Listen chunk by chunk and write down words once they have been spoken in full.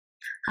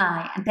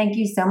Hi, and thank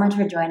you so much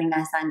for joining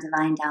us on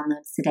Divine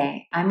Downloads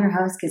today. I'm your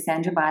host,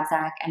 Cassandra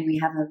Bodzak, and we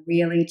have a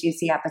really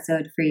juicy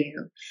episode for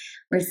you.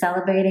 We're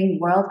celebrating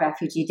World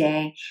Refugee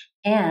Day,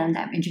 and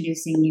I'm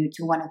introducing you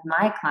to one of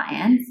my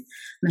clients,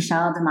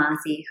 Michelle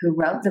Damasi, who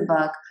wrote the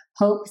book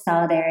Hope,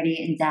 Solidarity,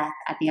 and Death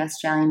at the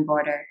Australian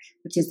Border,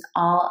 which is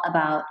all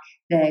about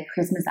the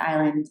Christmas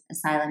Island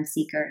asylum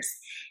seekers.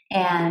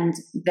 And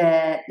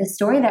the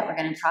story that we're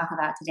going to talk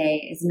about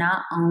today is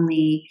not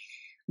only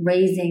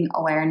raising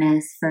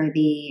awareness for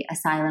the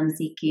asylum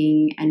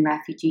seeking and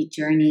refugee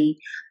journey,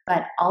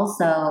 but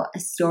also a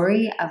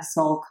story of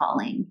soul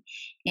calling.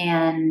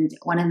 And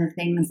one of the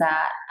things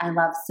that I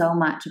love so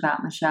much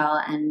about Michelle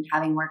and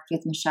having worked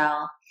with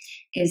Michelle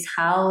is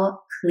how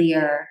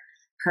clear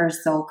her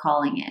soul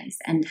calling is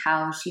and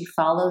how she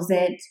follows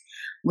it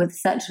with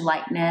such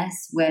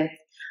lightness, with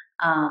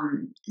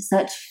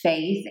such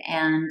faith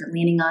and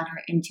leaning on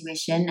her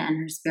intuition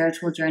and her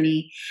spiritual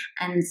journey.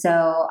 And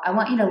so I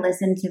want you to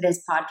listen to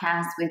this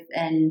podcast with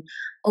an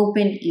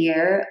open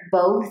ear,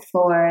 both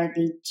for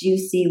the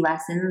juicy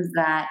lessons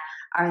that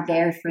are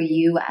there for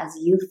you as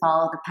you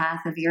follow the path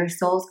of your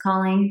soul's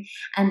calling,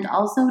 and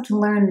also to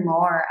learn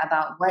more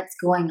about what's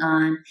going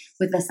on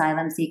with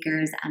asylum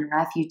seekers and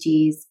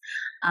refugees.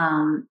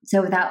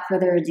 So without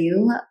further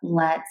ado,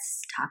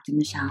 let's talk to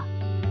Michelle.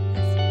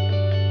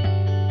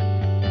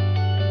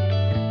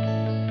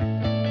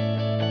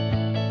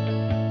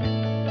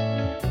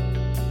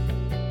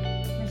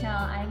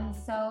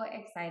 So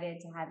excited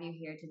to have you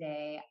here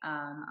today.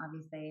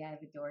 Obviously, I've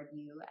adored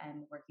you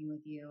and working with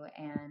you.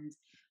 And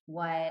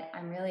what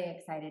I'm really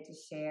excited to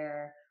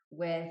share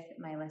with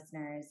my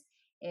listeners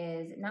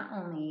is not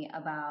only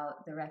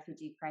about the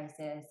refugee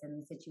crisis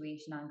and the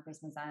situation on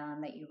Christmas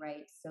Island that you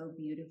write so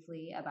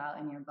beautifully about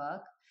in your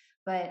book,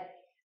 but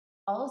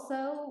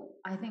also,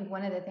 I think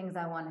one of the things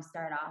I want to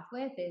start off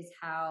with is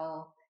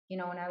how,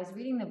 when I was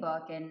reading the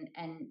book and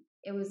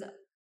it was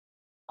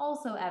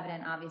also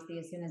evident obviously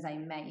as soon as I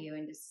met you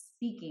and just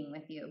speaking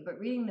with you, but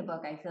reading the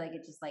book I feel like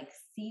it just like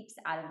seeps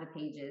out of the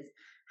pages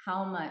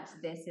how much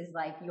this is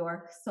like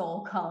your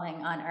soul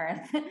calling on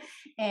earth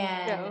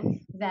and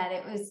that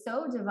it was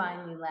so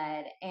divinely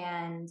led.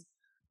 And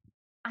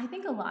I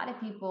think a lot of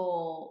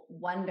people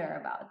wonder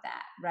about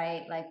that,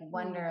 right? Like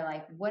wonder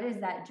like what is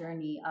that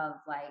journey of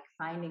like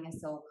finding a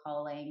soul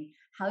calling?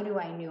 How do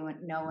I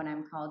know when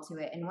I'm called to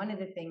it? And one of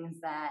the things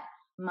that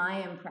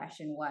my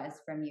impression was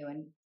from you,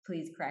 and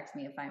please correct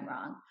me if I'm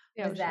wrong,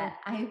 was that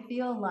I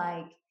feel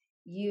like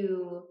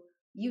you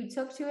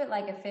took to it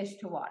like a fish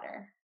to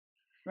water,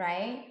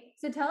 right?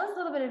 So tell us a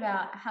little bit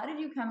about how did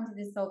you come to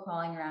this soul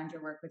calling around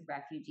your work with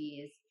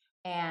refugees?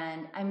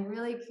 And I'm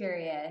really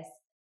curious,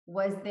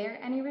 was there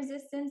any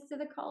resistance to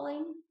the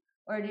calling?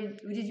 Or did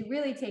you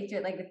really take to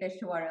it like the fish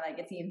to water, like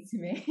it seems to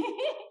me?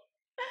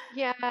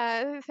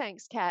 Yeah,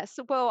 thanks, Cass.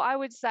 Well, I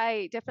would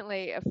say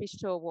definitely a fish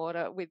to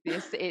water with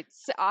this.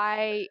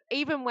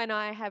 Even when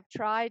I have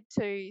tried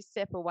to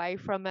step away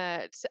from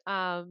it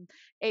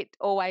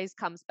always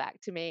comes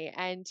back to me.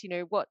 And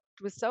what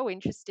was so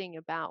interesting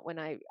about when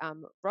I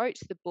wrote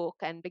the book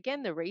and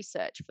began the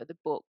research for the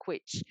book,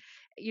 which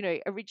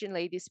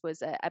originally this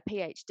was a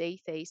PhD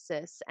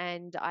thesis,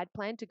 and I'd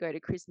planned to go to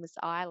Christmas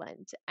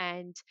Island,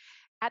 and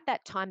at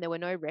that time there were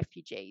no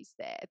refugees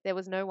there. There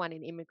was no one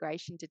in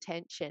immigration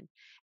detention.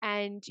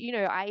 And,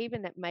 I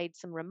even made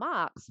some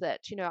remarks that,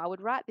 I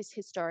would write this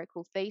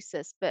historical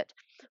thesis, but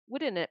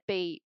wouldn't it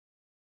be,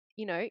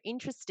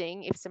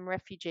 interesting if some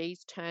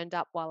refugees turned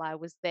up while I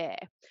was there?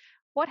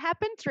 What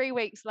happened 3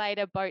 weeks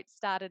later? Boats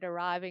started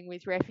arriving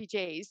with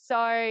refugees. So,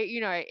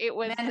 it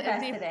was as if.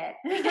 Manifested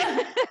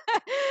it.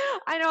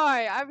 I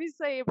know.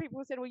 Obviously,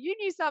 people said, well, you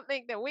knew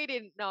something that we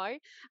didn't know.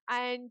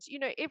 And,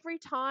 every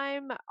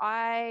time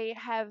I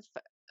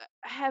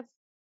have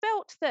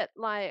felt that,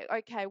 like,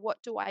 okay, what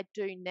do I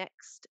do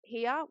next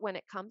here when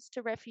it comes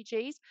to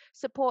refugees?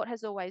 Support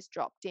has always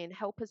dropped in,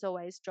 help has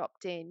always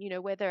dropped in,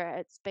 whether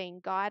it's been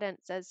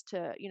guidance as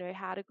to,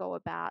 how to go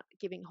about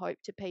giving hope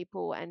to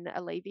people and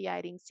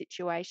alleviating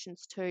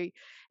situations, to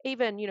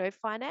even,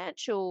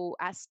 financial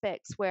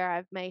aspects where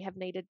I may have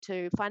needed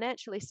to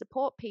financially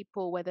support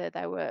people, whether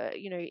they were,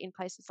 in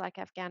places like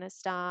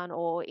Afghanistan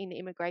or in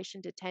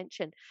immigration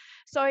detention.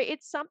 So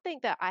it's something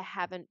that I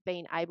haven't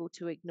been able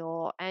to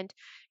ignore. And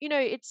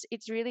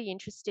it's really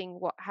interesting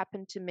what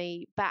happened to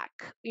me back,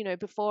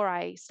 before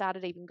I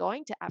started even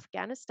going to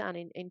Afghanistan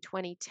in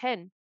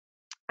 2010.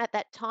 At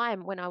that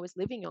time, when I was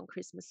living on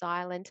Christmas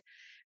Island,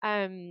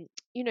 I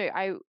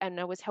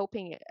was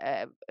helping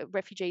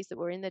refugees that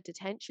were in the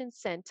detention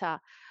center.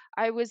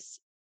 I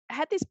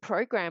had this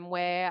program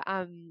where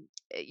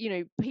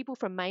people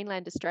from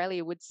mainland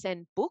Australia would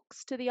send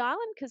books to the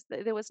island because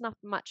there was not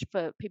much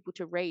for people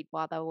to read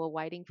while they were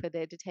waiting for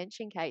their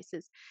detention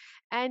cases.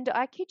 And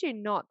I kid you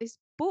not, this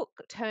book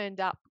turned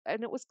up,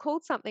 and it was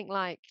called something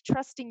like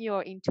Trusting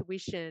Your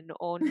Intuition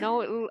or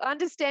No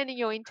Understanding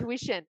Your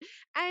Intuition.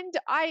 And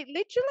I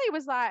literally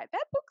was like,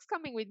 that book's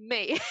coming with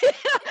me.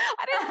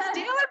 I didn't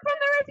steal it from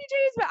the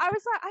refugees, but I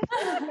was like, I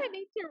feel like I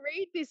need to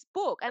read this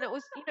book. And it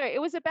was, it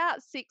was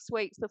about 6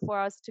 weeks before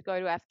I was to go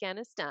to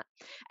Afghanistan.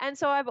 And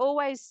so I've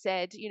always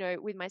said,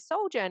 with my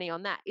soul journey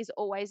on that is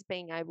always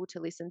being able to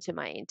listen to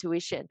my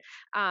intuition,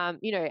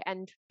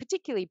 and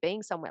particularly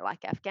being somewhere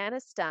like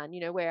Afghanistan,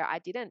 where I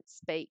didn't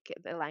speak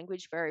the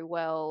language very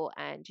well.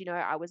 And,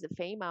 I was a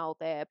female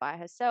there by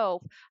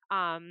herself.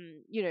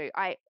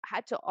 I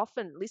had to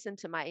often listen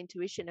to my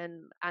intuition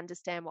and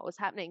understand what was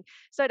happening.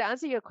 So to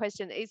answer your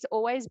question, it's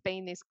always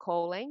been this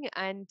calling,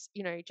 and,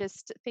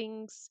 just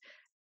things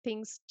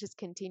just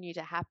continue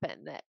to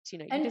happen that, you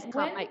just And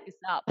can't make this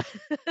up.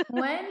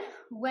 when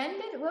when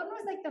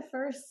was like the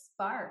first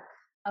spark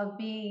of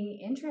being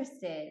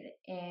interested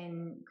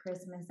in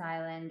Christmas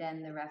Island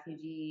and the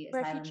refugee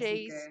asylum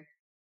Refugees. seeker?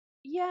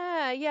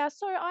 Yeah, yeah.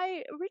 So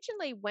I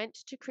originally went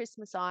to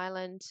Christmas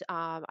Island.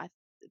 I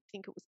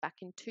think it was back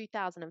in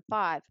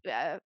 2005.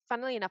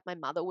 Funnily enough, my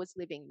mother was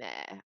living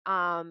there.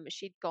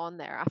 She'd gone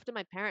there after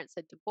my parents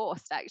had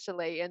divorced,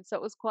 actually, and so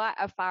it was quite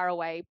a far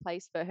away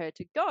place for her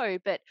to go.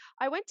 But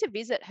I went to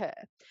visit her,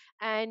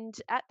 and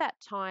at that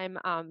time,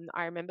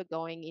 I remember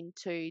going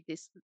into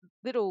this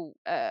little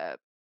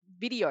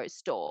video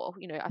store.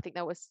 I think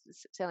they were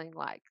selling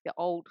like the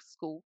old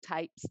school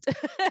tapes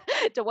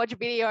to watch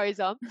videos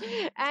on,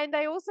 and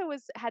they also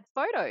had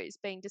photos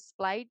being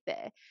displayed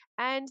there.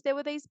 And there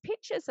were these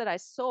pictures that I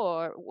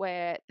saw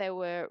where there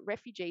were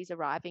refugees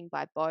arriving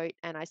by boat,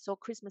 and I saw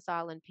Christmas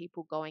Island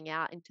people going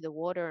out into the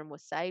water and were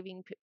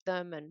saving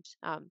them, and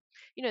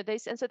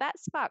these, and so that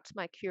sparked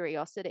my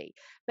curiosity.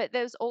 But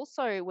there's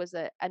also was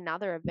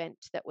another event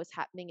that was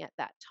happening at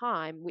that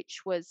time,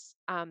 which was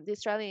the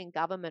Australian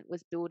government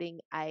was building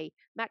a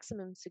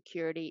maximum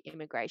security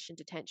immigration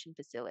detention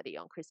facility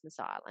on Christmas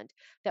Island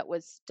that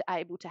was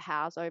able to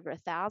house over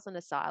 1,000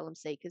 asylum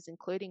seekers,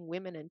 including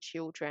women and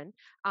children,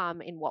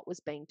 in what was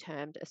being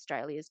termed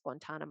Australia's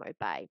Guantanamo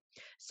Bay.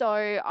 So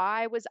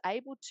I was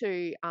able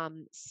to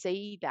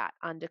see that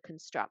under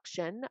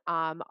construction.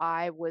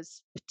 I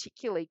was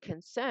particularly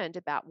concerned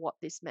about what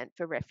this meant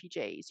for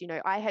refugees.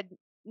 I had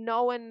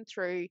known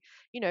through,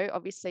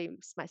 obviously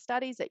my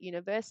studies at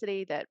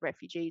university that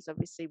refugees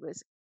obviously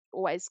was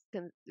always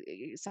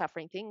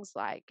suffering things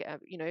like,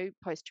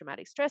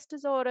 post-traumatic stress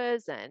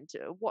disorders and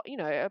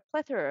a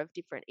plethora of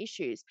different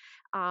issues.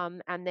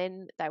 And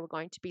then they were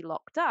going to be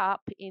locked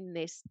up in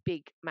this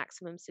big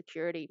maximum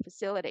security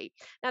facility.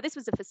 Now, this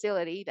was a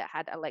facility that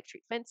had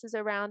electric fences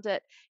around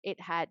it. It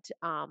had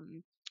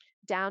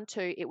down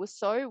to, it was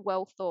so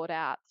well thought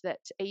out that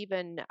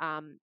even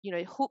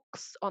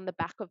hooks on the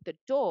back of the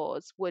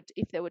doors would,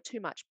 if there were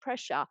too much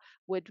pressure,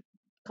 would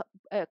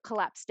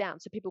collapse down,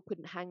 so people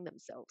couldn't hang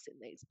themselves in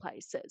these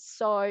places.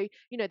 So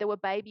there were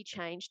baby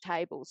change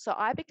tables. So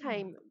I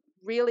became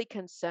really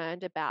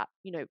concerned about,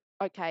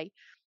 okay,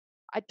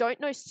 I don't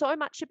know so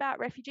much about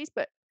refugees,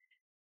 but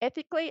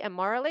ethically and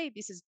morally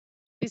this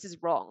is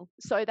wrong.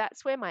 So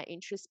that's where my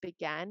interest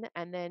began.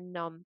 And then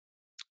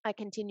I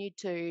continued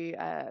to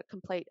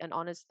complete an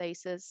honours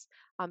thesis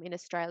in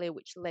Australia,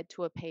 which led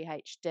to a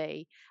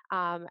PhD.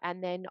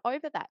 And then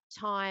over that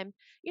time,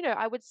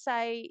 I would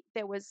say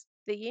there was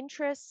the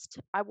interest.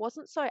 I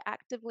wasn't so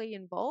actively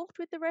involved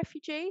with the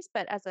refugees,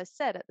 but as I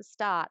said at the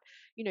start,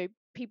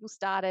 people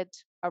started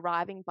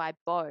arriving by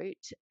boat.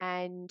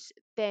 And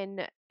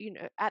then,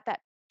 at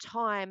that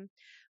time,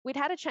 we'd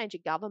had a change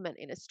of government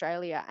in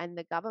Australia, and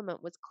the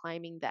government was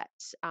claiming that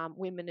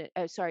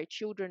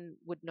children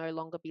would no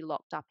longer be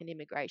locked up in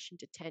immigration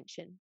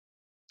detention.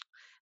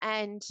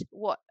 And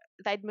what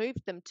they'd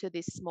moved them to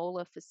this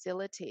smaller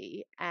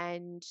facility.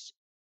 And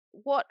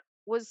what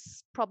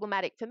was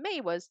problematic for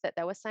me was that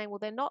they were saying, well,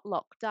 they're not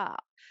locked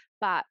up,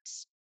 but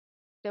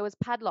there was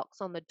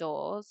padlocks on the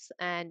doors,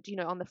 and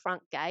on the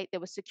front gate there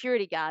were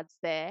security guards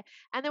there,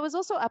 and there was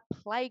also a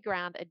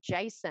playground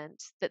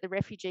adjacent that the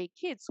refugee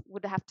kids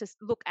would have to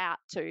look out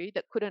to,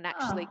 that couldn't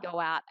actually Oh, go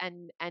out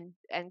and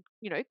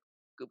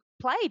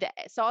play there.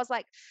 So I was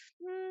like,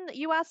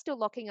 you are still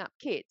locking up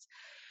kids.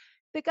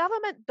 The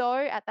government,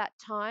 though, at that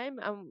time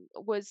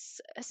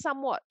was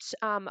somewhat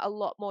a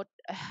lot more,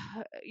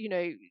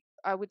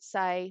 I would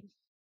say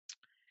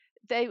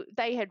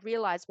they had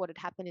realized what had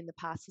happened in the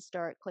past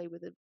historically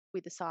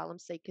with asylum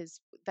seekers,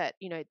 that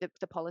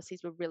the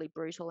policies were really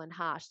brutal and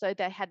harsh. So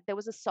there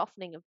was a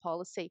softening of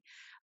policy.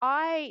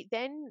 I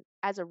then,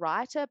 as a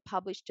writer,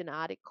 published an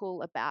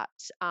article about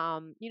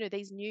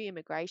these new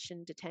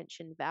immigration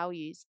detention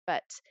values,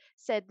 but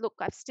said,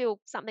 look,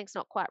 something's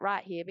not quite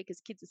right here,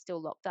 because kids are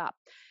still locked up.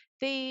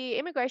 The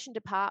immigration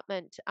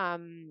department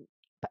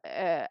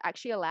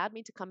actually allowed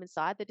me to come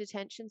inside the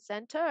detention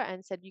center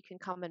and said, you can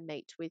come and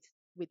meet with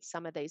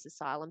some of these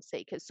asylum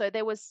seekers. So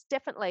there was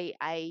definitely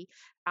a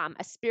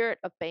spirit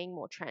of being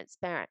more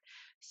transparent.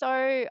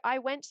 So I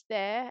went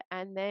there,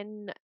 and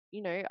then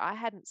I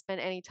hadn't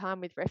spent any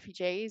time with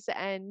refugees.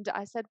 And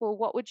I said, well,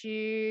 what would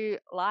you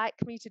like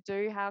me to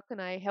do? How can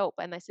I help?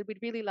 And they said, we'd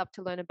really love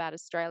to learn about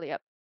Australia.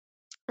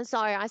 And so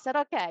I said,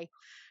 okay,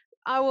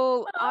 I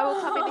will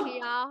come in Oh,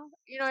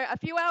 here, a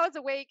few hours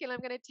a week, and I'm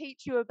going to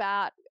teach you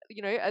about,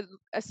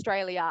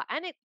 Australia.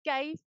 And it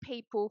gave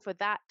people for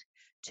that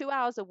 2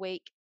 hours a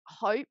week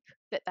hope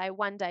that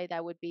one day they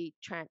would be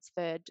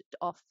transferred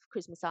off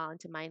Christmas Island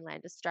to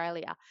mainland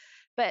Australia.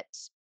 But,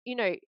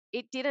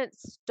 it didn't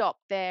stop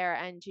there,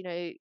 and,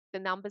 the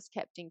numbers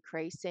kept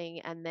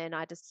increasing. And then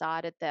I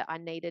decided that I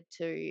needed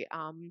to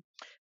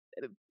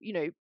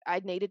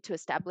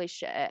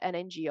establish an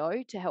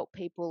NGO to help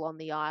people on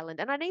the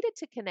island. And I needed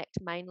to connect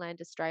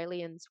mainland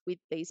Australians with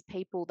these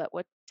people that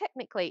were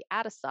technically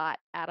out of sight,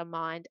 out of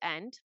mind,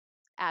 and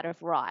out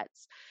of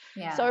rights.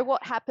 So yeah.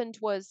 what happened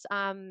was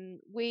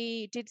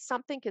we did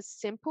something as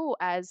simple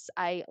as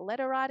a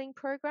letter writing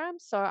program.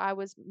 So I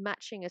was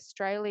matching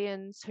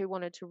Australians who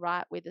wanted to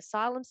write with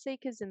asylum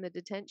seekers in the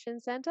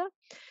detention centre.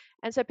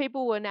 And so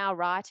people were now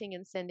writing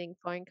and sending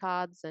phone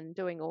cards and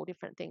doing all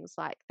different things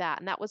like that.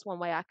 And that was one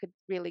way I could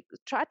really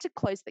try to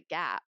close the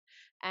gap.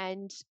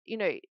 And,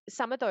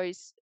 some of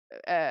those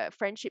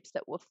friendships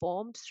that were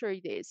formed through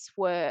this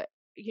were,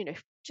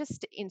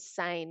 just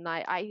insane.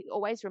 Like, I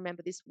always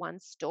remember this one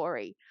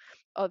story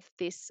of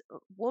this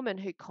woman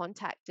who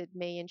contacted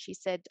me, and she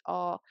said,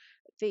 oh,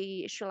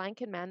 the Sri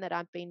Lankan man that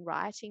I've been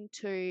writing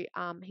to,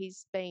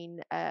 he's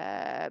been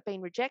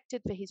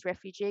rejected for his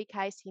refugee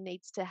case. He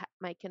needs to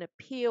make an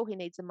appeal. He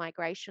needs a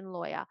migration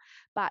lawyer.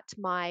 But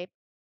my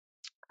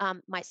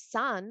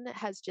son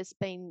has just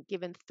been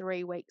given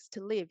 3 weeks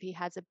to live. He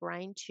has a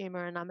brain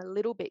tumor, and I'm a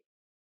little bit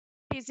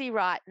busy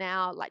right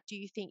now. Like, do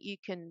you think you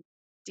can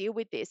deal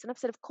with this? And I've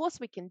said, of course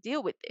we can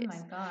deal with Oh my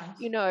this.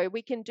 gosh.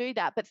 We can do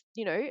that. But,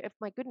 if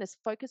my goodness,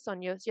 focus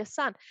on your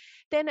son.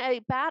 Then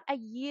about a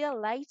year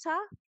later,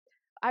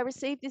 I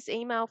received this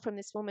email from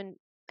this woman,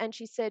 and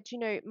she said,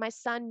 my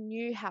son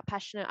knew how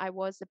passionate I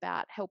was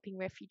about helping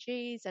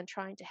refugees and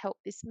trying to help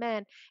this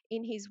man.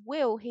 In his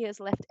will, he has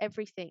left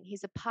everything,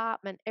 his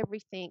apartment,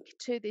 everything,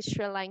 to this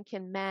Sri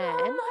Lankan man.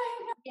 Oh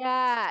my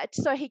Yeah,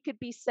 so he could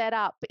be set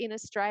up in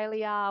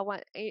Australia,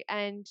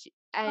 and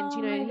Oh my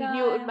he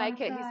knew it God, would I make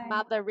want to his cry.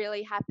 mother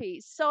really happy.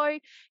 So,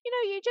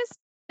 you just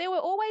there were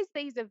always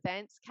these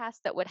events, Cass,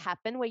 that would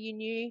happen where you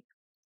knew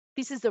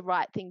this is the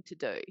right thing to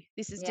do.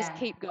 This is just Yeah.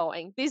 keep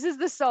going. This is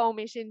the soul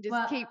mission. Just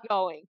Well, keep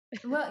going.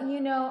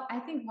 I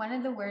think one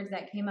of the words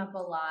that came up a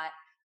lot,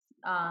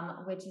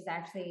 which is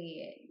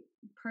actually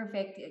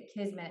perfect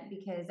kismet,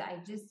 because I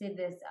just did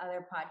this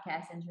other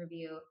podcast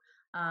interview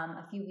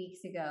a few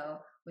weeks ago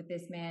with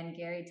this man,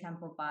 Gary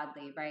Temple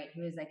Bodley, right?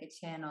 Who is like a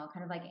channel,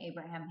 kind of like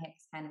Abraham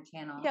Hicks kind of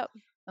channel. Yep.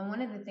 And one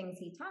of the things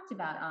he talked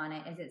about on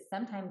it is that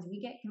sometimes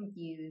we get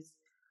confused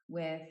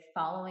with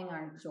following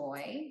our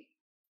joy,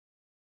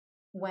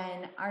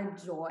 when our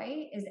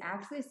joy is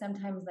actually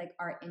sometimes like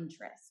our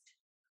interest,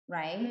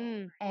 right?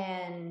 Mm,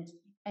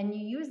 And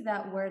you use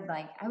that word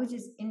like, I was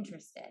just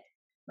interested,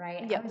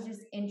 right? I yep. was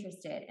just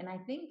interested. And I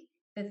think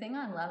the thing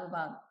I love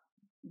about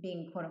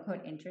being quote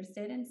unquote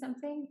interested in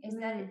something is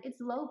that Mm,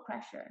 it's low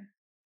pressure,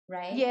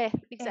 right? yeah,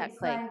 It's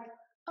exactly. like,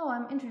 oh,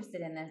 I'm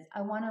interested in this,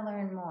 I want to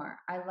learn more.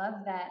 I love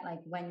that, like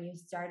when you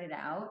started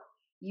out,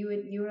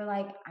 you were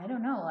like, I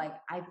don't know, like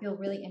I feel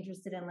really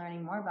interested in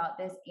learning more about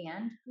this,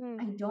 and Mm,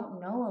 I don't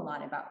know a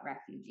lot about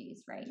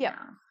refugees right yep.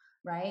 now,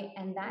 right?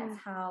 And that's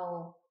Mm,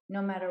 how,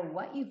 no matter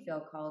what you feel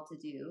called to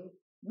do,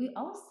 we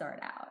all start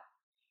out.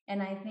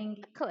 And I think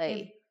if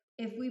exactly.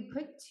 if we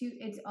put two,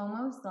 it's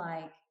almost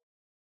like,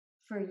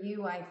 for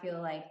you, I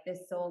feel like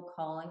this soul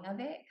calling of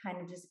it kind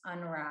of just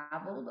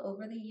unraveled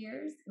over the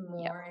years Yep.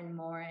 more and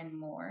more and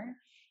more.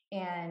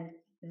 And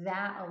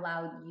that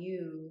allowed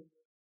you,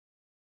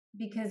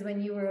 because when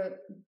you were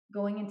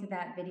going into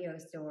that video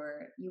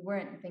store, you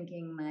weren't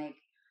thinking like,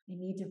 I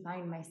need to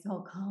find my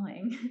soul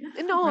calling,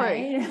 No,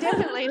 right?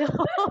 definitely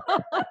not.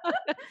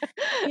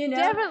 you know?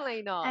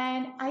 Definitely not.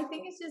 And I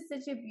think it's just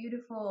such a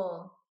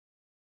beautiful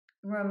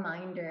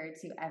reminder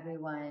to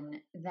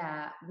everyone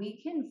that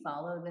we can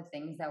follow the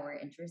things that we're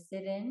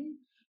interested in,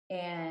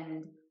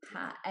 and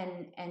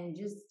and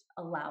just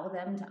allow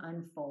them to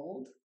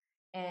unfold,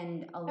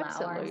 and allow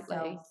ourselves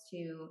Absolutely.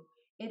 to,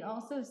 it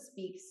also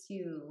speaks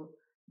to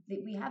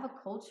that we have a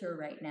culture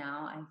right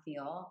now, I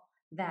feel,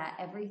 that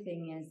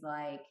everything is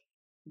like,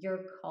 your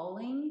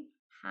calling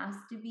has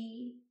to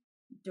be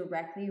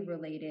directly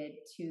related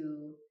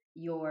to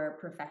your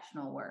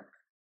professional work,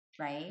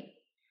 right?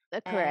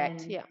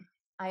 Correct. And Yeah.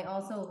 I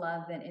also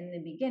love that in the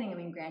beginning, I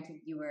mean,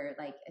 granted, you were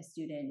like a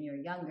student, you're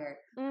younger,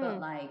 but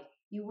Mm, like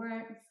you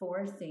weren't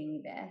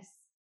forcing this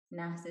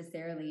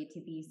necessarily to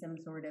be some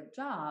sort of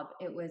job.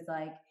 It was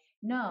like,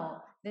 no,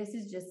 this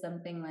is just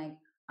something like,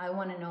 I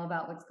want to know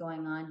about what's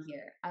going on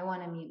here. I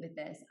want to meet with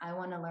this. I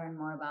want to learn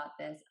more about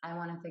this. I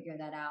want to figure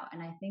that out.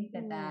 And I think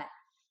that mm, that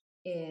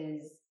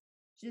is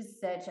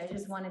just such, I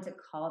just wanted to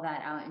call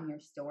that out in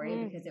your story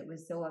mm. because it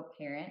was so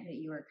apparent that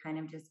you were kind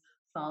of just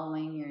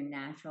following your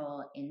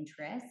natural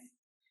interests,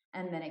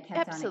 and then it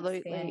kept on Absolutely.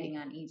 expanding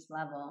on each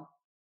level.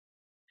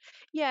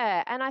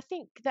 Yeah, and I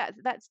think that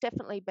that's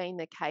definitely been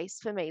the case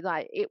for me.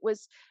 Like it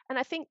was, and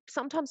I think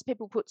sometimes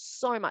people put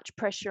so much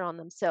pressure on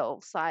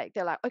themselves. Like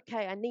they're like,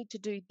 okay, I need to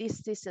do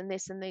this, this, and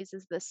this, and these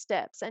are the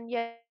steps. And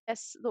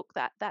yes, look,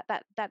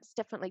 that's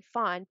definitely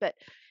fine. But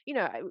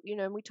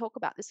and we talk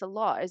about this a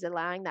lot, is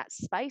allowing that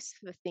space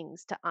for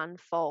things to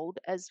unfold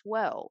as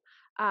well.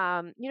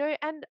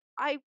 And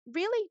I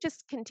really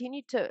just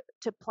continued to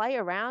play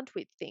around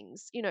with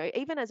things.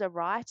 Even as a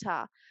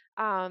writer,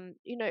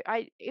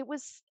 I it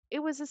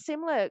was a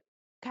similar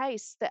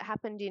case that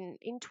happened in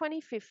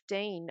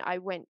 2015. I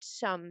went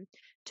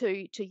to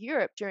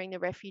Europe during the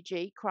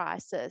refugee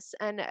crisis,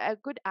 and a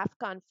good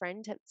Afghan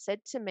friend had said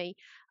to me,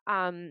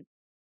 um,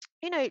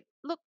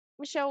 look,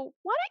 Michelle,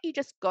 why don't you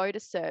just go to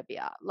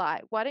Serbia?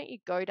 Like, why don't you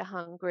go to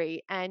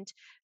Hungary and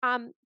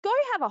go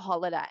have a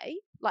holiday?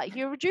 Like,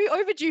 you're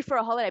overdue for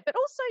a holiday, but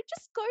also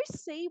just go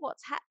see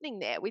what's happening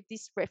there with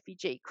this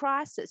refugee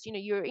crisis.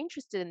 You're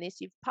interested in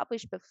this, you've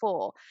published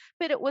before,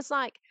 but it was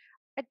like,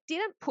 I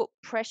didn't put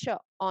pressure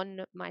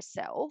on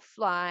myself.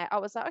 Like, I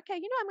was like, okay,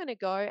 I'm going to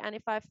go. And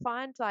if I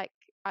find like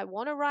I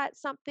want to write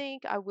something,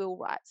 I will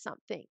write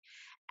something.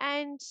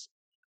 And,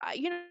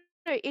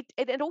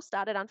 it all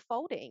started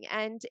unfolding,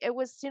 and it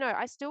was,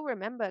 I still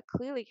remember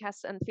clearly,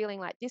 Cass, and feeling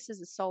like this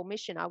is a soul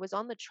mission. I was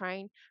on the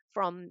train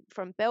from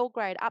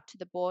Belgrade up to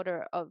the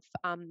border of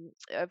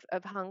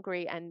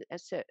Hungary and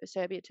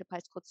Serbia, to a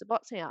place called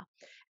Sabotnia,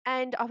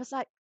 and I was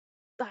like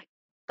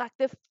like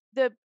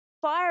the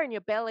fire in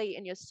your belly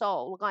and your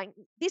soul going,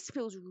 this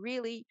feels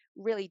really,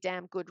 really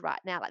damn good right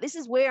now. Like, this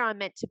is where I'm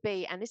meant to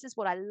be, and this is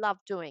what I love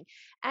doing.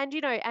 And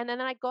and then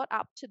I got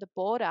up to the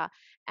border,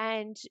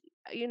 and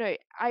I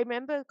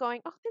remember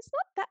going, oh, there's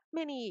not that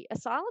many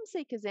asylum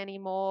seekers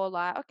anymore.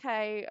 Like,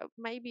 okay,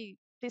 maybe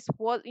this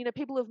was,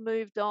 people have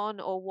moved on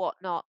or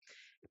whatnot.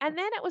 And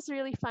then it was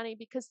really funny,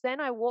 because then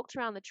I walked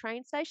around the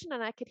train station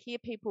and I could hear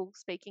people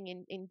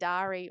speaking in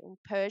Dari or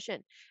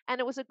Persian.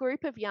 And it was a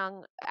group of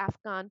young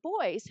Afghan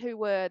boys who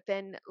were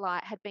then,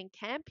 like, had been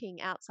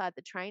camping outside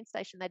the train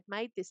station. They'd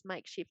made this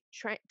makeshift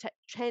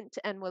tent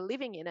and were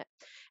living in it.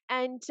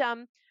 And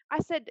I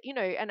said,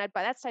 and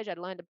by that stage I'd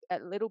learned a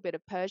little bit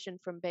of Persian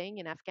from being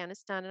in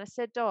Afghanistan. And I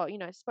said, oh,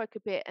 spoke a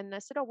bit. And I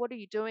said, oh, what are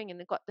you doing?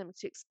 And I got them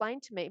to explain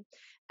to me.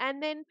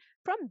 And then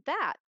from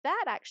that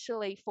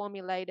actually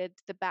formulated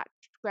the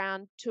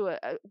background to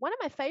one of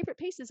my favorite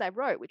pieces I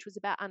wrote, which was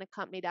about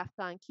unaccompanied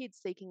Afghan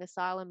kids seeking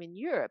asylum in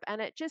Europe. And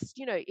it just,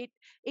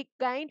 it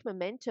gained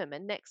momentum.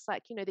 And next,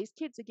 like, these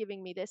kids are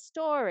giving me their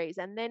stories.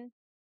 And then,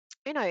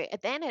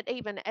 then it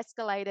even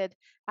escalated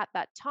at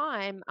that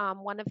time.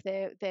 One of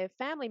their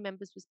family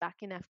members was back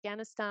in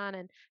Afghanistan,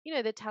 and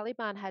the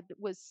Taliban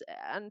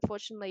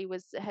unfortunately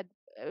had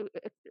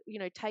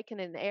taken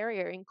an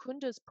area in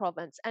Kunduz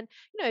province, and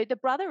the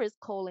brother is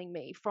calling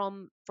me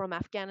from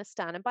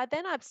Afghanistan, and by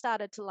then I've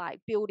started to like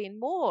build in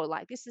more,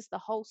 like, this is the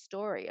whole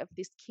story of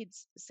this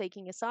kids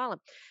seeking asylum.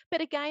 But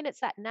again,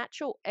 it's that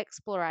natural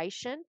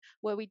exploration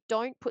where we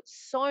don't put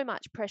so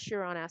much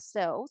pressure on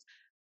ourselves,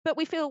 but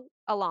we feel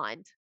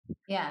aligned.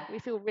 Yeah, We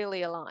feel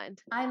really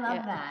aligned. I love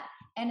Yeah. that.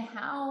 And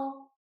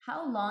how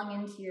long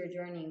into your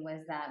journey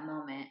was that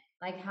moment?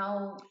 Like,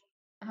 how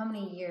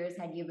many years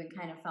had you been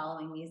kind of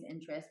following these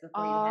interests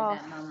before you had Oh,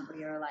 that moment where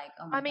you were like,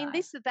 "Oh I my mean,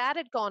 god." that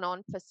had gone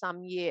on for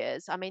some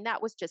years. I mean,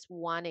 that was just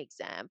one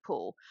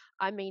example.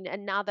 I mean,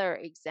 another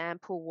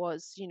example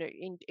was,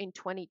 in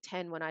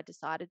 2010, when I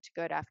decided to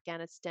go to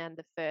Afghanistan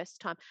the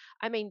first time.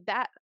 I mean,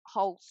 that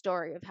whole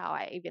story of how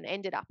I even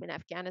ended up in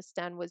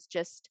Afghanistan was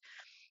just,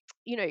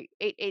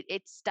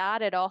 it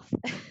started off.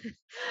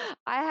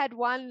 I had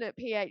one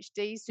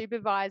PhD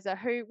supervisor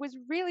who was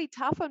really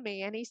tough on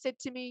me, and he said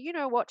to me, "You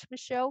know what,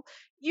 Michelle,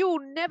 you'll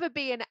never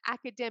be an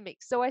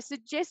academic. So I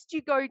suggest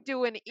you go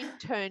do an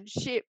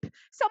internship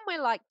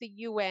somewhere like the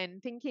UN,"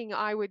 thinking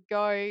I would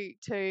go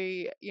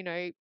to,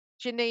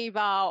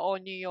 Geneva or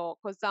New York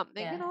or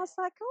something. Yeah. And I was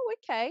like, oh,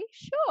 okay,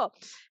 sure.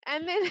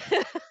 And then,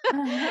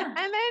 and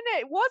then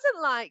it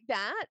wasn't like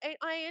that.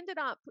 I ended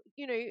up,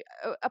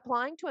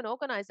 applying to an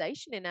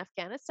organization in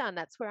Afghanistan.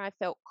 That's where I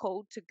felt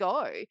called to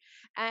go.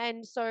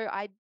 And so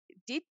I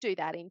did do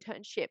that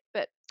internship.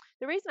 But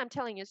the reason I'm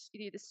telling you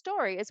the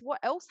story is what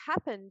else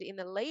happened in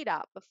the lead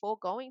up before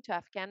going to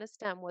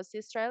Afghanistan was the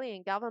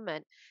Australian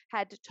government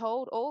had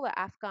told all the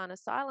Afghan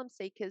asylum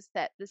seekers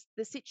that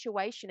the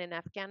situation in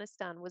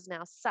Afghanistan was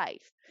now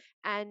safe,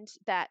 and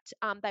that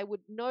they would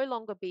no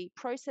longer be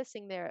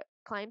processing their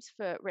claims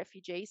for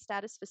refugee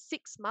status for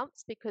 6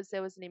 months because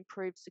there was an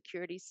improved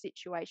security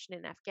situation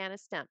in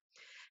Afghanistan.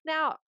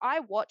 Now,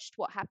 I watched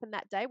what happened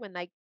that day when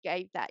they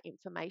gave that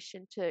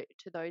information to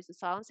those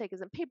asylum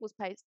seekers, and people's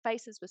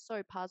faces were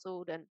so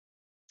puzzled and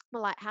were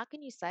like, how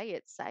can you say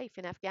it's safe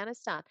in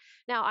Afghanistan?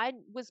 Now, I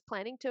was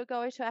planning to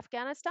go to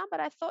Afghanistan, but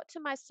I thought to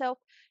myself,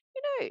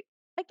 you know,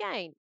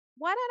 again,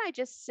 why don't I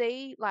just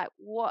see like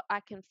what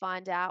I can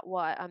find out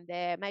while I'm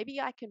there? Maybe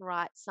I can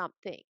write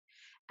something.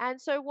 And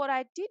so what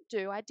I did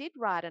do, I did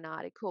write an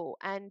article,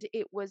 and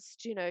it was,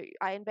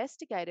 I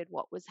investigated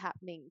what was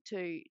happening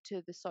to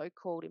the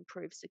so-called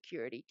improved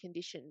security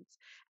conditions.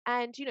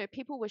 And,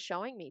 people were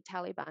showing me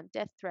Taliban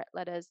death threat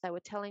letters. They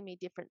were telling me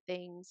different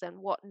things and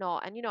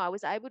whatnot. And, I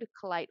was able to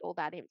collate all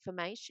that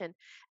information,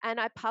 and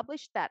I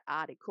published that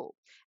article.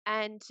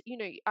 And,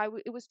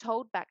 it was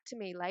told back to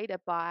me later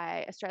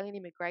by Australian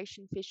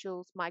immigration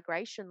officials,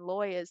 migration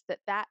lawyers,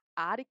 that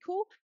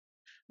article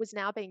was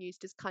now being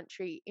used as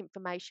country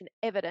information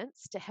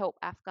evidence to help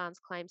Afghans'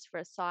 claims for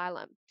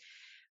asylum.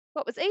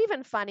 What was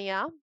even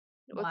funnier,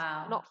 it was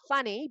Wow. not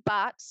funny,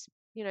 but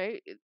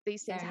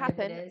these things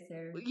happen. Serendipitous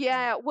or yeah.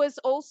 Yeah, was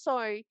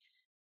also,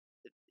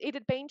 it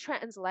had been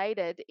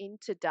translated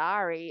into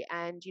Dari,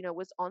 and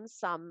was on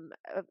some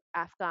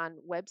Afghan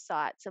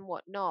websites and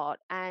whatnot.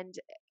 And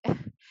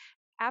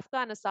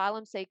Afghan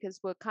asylum seekers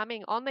were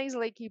coming on these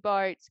leaky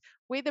boats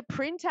with a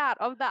printout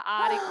of the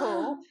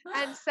article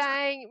and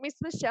saying, Miss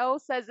Michelle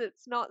says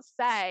it's not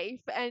safe.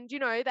 And,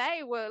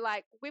 they were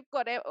like, we've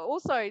got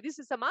also, this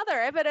is some other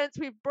evidence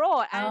we've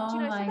brought. And, Oh so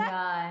my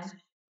that gosh.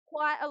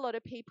 quite a lot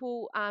of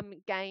people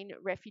gain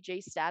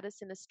refugee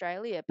status in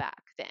Australia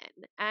back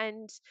then.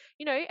 And,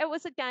 it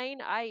was, again,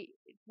 I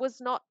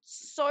was not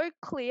so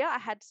clear. I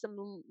had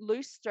some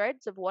loose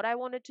threads of what I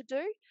wanted to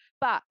do,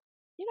 but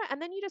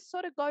and then you just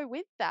sort of go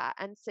with that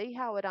and see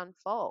how it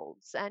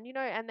unfolds. And,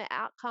 and the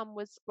outcome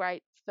was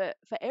great for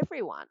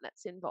everyone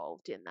that's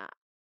involved in that.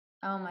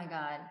 Oh my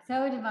God.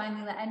 So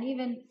divinely, and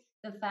even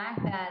the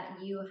fact that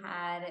you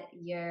had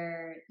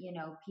your,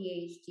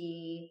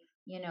 PhD,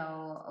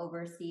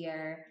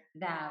 overseer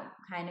that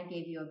kind of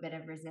gave you a bit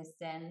of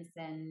resistance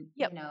and,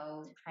 Yep.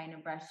 trying to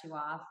brush you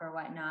off or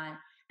whatnot.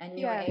 And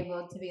you were Yeah,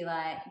 able to be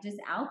like, just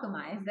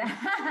alchemize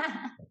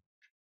that.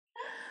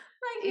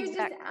 Like you just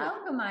exactly.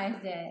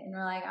 alchemized it and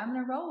we're like, I'm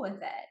gonna roll with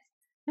it.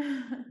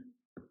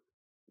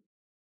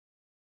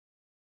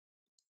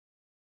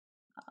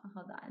 Oh,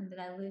 hold on. Did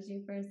I lose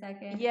you for a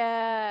second?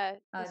 Yeah, the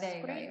Oh, there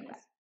you go. screen You're back.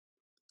 is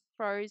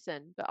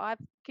frozen, but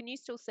can you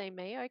still see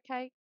me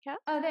okay, Kat?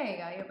 Oh, there you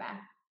go. You're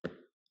back.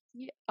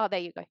 Yeah. Oh, there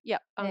you go.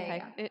 Yep. There you Okay.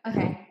 go.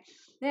 Okay.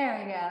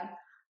 There we go.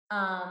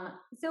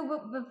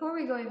 So before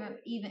we go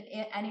even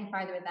any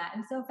farther with that,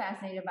 I'm so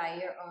fascinated by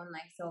your own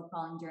like soul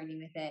calling journey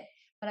with it.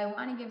 But I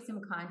want to give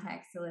some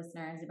context to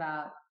listeners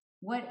about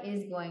what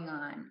is going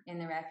on in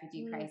the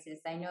refugee Mm, crisis.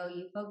 I know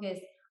you focus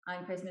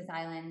on Christmas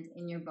Island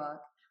in your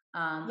book,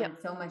 but yep.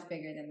 it's so much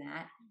bigger than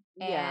that.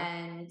 Yeah.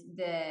 And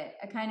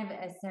a kind of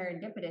a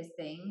serendipitous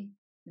thing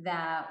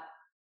that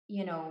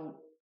you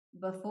know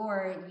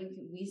before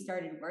we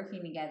started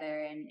working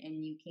together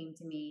and you came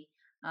to me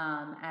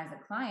as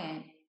a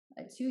client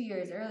 2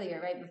 years earlier,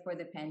 right before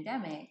the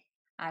pandemic.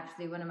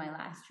 Actually, one of my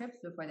last trips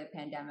before the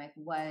pandemic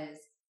was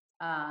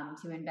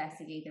to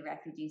investigate the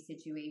refugee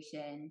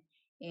situation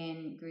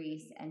in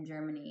Greece and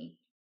Germany.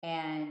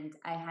 And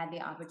I had the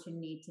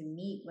opportunity to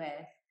meet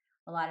with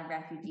a lot of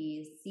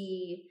refugees,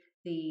 see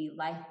the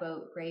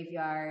lifeboat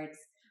graveyards,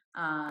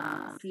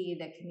 see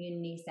the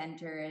community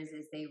centers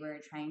as they were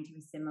trying to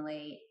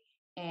assimilate,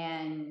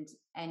 and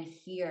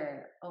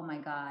hear, oh my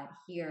God,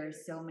 hear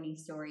so many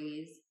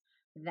stories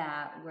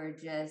that were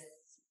just,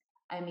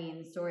 I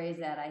mean, stories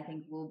that I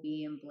think will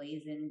be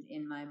emblazoned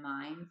in my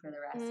mind for the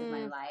rest of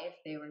my Mm, life.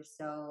 They were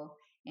so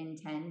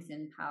intense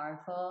and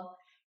powerful.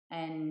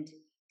 And,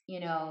 you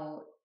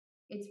know,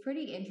 it's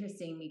pretty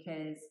interesting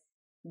because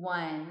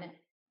one,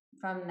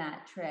 from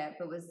that trip,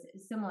 it was a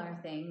similar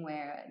thing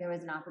where there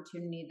was an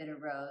opportunity that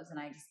arose and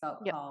I just felt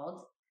yep.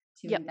 called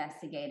to Yep.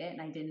 investigate it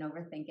and I didn't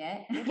overthink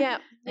it.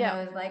 Yep. And Yep.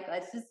 I was like,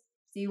 let's just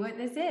see what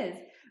this is,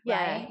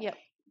 Yeah. right? Yep.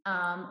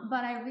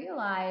 But I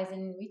realized,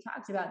 and we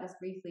talked about this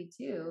briefly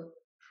too,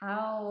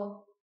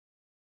 how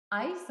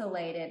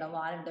isolated a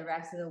lot of the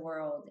rest of the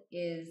world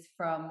is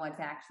from what's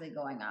actually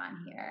going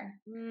on here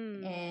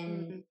Mm,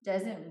 and mm,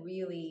 doesn't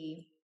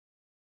really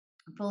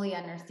fully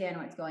understand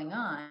what's going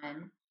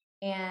on,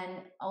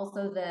 and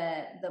also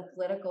the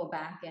political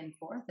back and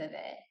forth of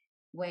it,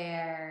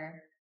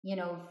 where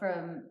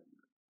from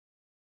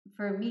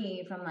for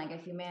me, from like a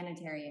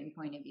humanitarian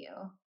point of view,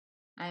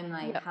 I'm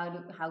like, yep.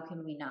 how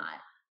can we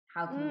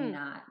Mm,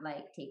 not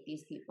like take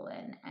these people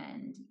in,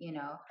 and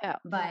yeah.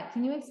 but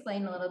can you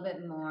explain a little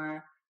bit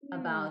more Mm.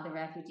 about the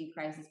refugee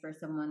crisis for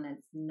someone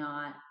that's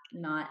not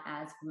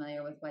as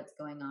familiar with what's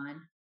going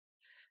on?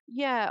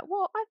 Yeah.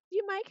 Well,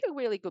 you make a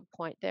really good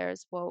point there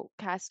as well,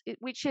 Cass,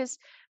 which is,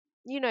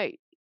 you know,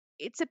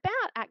 it's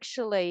about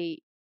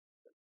actually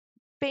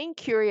being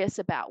curious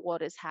about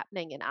what is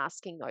happening and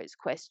asking those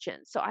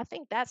questions. So I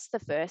think that's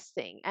the first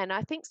thing. And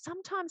I think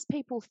sometimes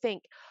people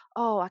think,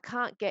 oh, I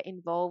can't get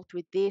involved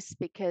with this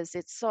because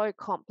it's so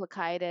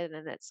complicated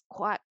and it's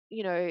quite,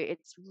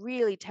 it's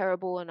really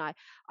terrible and I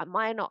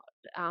might not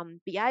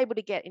be able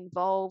to get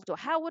involved, or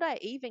how would I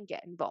even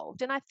get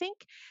involved? And I think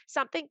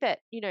something that,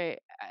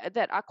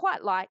 that I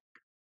quite like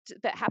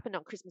that happened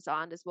on Christmas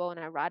Island as well,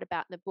 and I write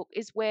about in the book,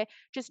 is where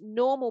just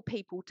normal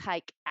people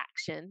take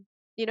action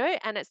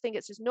and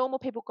it's just normal.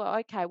 People go,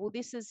 okay, well,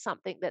 this is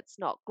something that's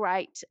not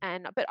great,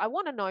 but I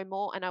want to know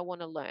more and I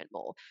want to learn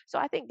more. So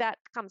I think that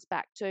comes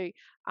back to,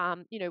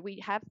 we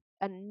have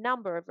a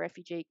number of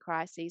refugee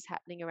crises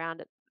happening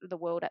around the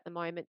world at the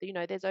moment.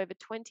 There's over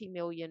 20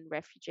 million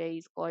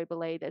refugees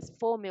globally. There's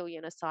 4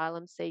 million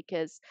asylum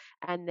seekers,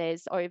 and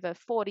there's over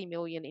 40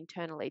 million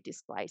internally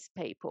displaced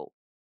people.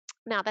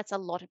 Now, that's a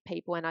lot of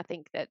people, and I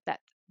think that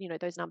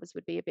those numbers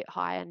would be a bit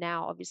higher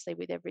now, obviously,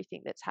 with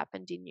everything that's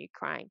happened in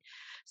Ukraine.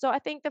 So I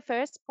think the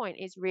first point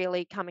is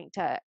really coming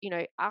to,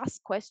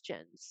 ask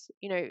questions,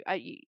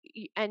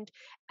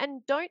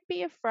 and don't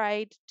be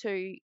afraid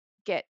to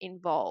get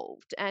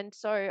involved. And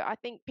so I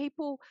think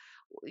people,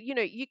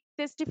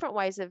 there's different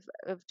ways of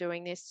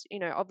doing this.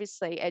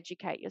 Obviously,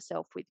 educate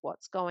yourself with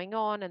what's going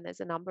on, and there's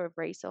a number of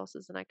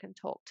resources, and I can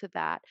talk to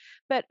that.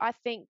 But I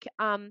think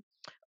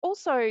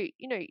also,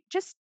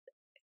 just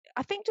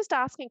I think just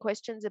asking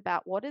questions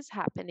about what is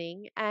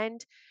happening.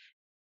 And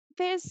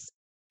there's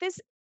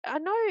there's I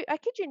know, I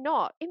kid you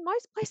not, in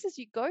most places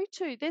you go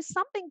to, there's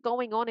something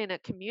going on in a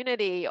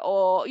community,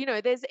 or,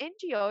 there's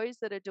NGOs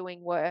that are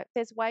doing work.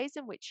 There's ways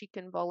in which you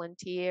can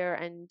volunteer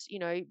and,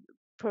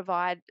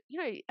 provide,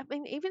 I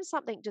mean, even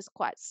something just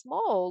quite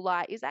small,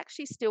 like, is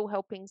actually still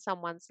helping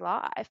someone's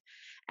life.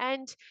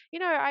 And,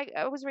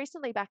 I was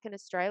recently back in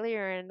Australia,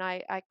 and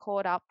I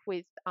caught up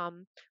with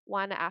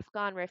one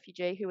Afghan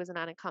refugee who was an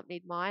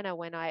unaccompanied minor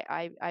when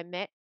I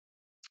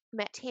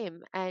met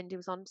him, and he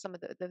was on some of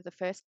the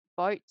first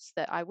boats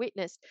that I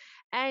witnessed.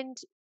 And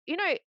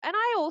and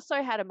I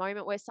also had a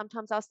moment where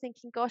sometimes I was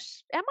thinking,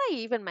 gosh, am I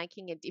even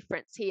making a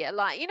difference here?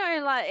 Like, you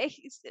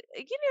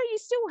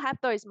still have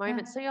those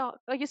moments. So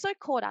you're so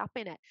caught up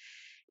in it.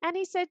 And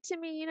he said to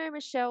me,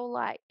 Michelle,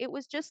 like, it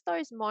was just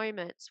those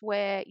moments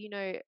where,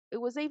 it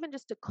was even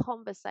just a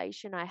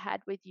conversation I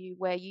had with you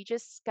where you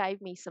just gave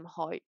me some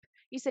hope.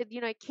 You said,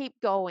 keep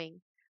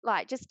going.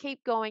 Like, just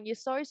keep going. You're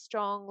so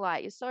strong.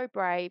 Like, you're so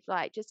brave.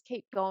 Like, just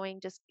keep going.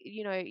 Just,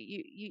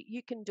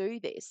 you can do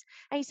this.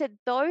 And he said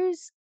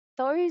those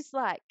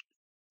like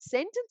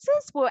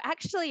sentences were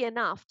actually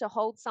enough to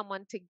hold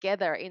someone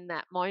together in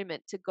that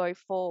moment to go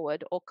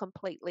forward or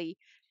completely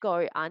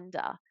go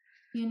under.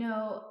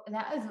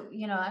 That was,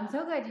 I'm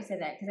so glad you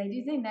said that, because I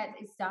do think that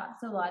it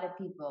stops a lot of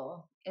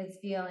people is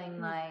feeling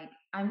Mm. like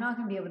I'm not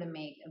going to be able to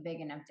make a big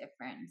enough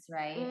difference,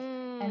 right?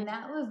 And Mm.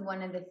 that was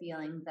one of the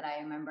feelings that I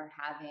remember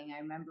having. I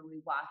remember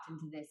we walked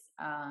into this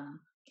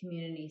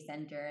community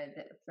center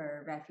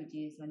for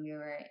refugees when we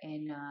were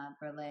in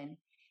Berlin,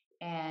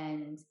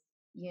 and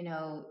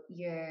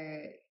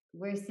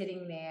we're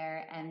sitting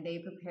there, and they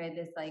prepared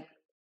this like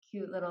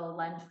cute little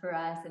lunch for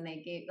us, and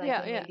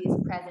Yeah, they yeah. made these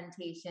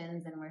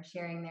presentations and were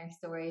sharing their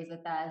stories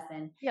with us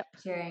and Yep.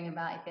 sharing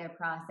about like, their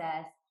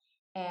process.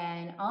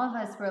 And all of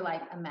us were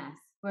like a mess.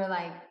 We're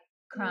like Mm.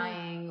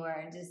 crying,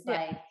 we're just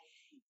Yeah. like,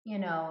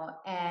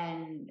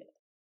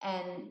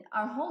 and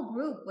our whole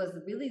group was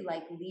really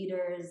like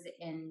leaders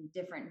and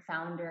different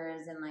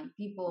founders and like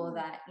people Mm.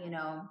 that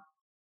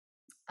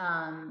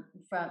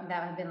from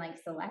that have been like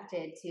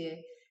selected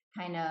to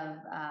kind of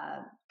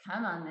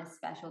come on this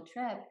special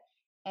trip.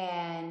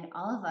 And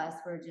all of us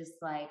were just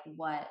like,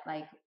 what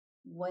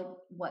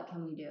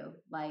can we do,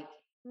 like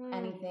Mm.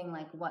 anything,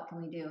 like what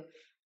can we do?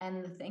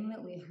 And the thing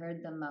that we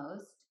heard the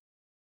most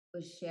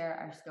was share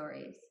our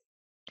stories,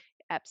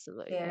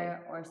 Absolutely.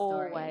 share our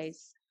stories.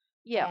 Always.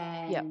 Yep.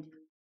 Yep. And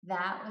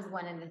that was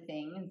one of the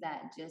things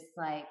that just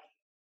like,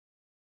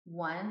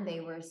 one,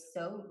 they were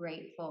so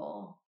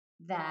grateful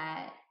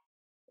that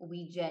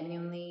we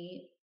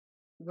genuinely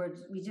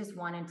we just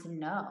wanted to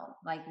know,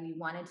 like we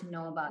wanted to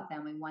know about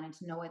them, we wanted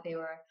to know what they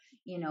were,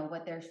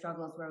 what their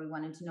struggles were, we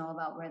wanted to know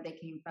about where they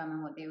came from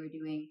and what they were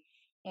doing,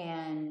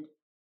 and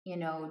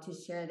to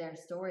share their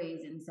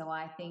stories. And so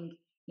I think,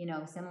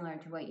 similar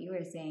to what you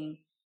were saying,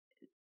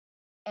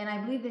 and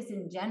I believe this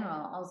in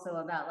general also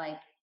about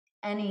like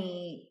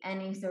any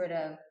sort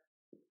of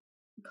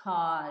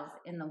cause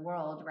in the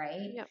world,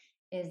 right, Yep.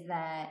 is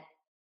that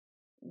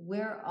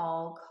we're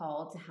all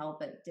called to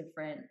help at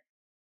different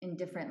in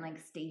different like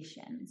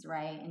stations,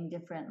 right, in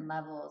different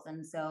levels.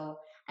 And so,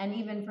 and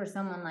even for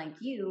someone like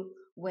you,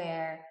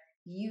 where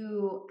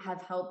you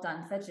have helped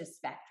on such a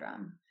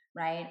spectrum,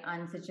 right,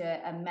 on such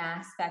a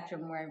mass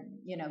spectrum, where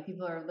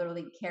people are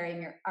literally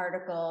carrying your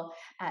article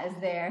as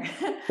they're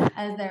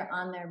as they're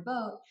on their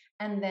boat.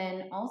 And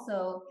then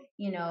also,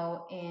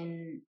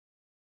 in,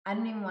 I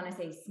don't even want to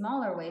say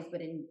smaller ways,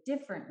 but in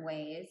different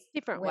ways,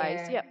 Different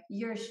ways. where Yep.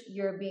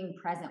 you're being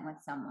present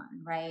with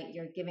someone, right?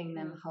 You're giving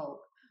them Mm.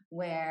 hope.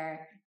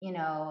 Where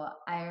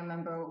I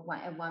remember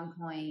at one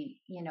point,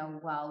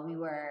 while we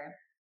were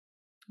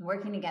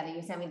working together,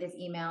 you sent me this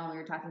email. We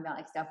were talking about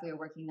like stuff we were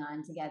working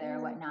on together or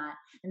Mm. whatnot.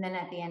 And then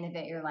at the end of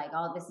it, you're like,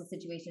 "Oh, this is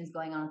situations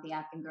going on with the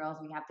Afghan girls.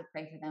 We have to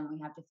pray for them. We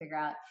have to figure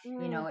out,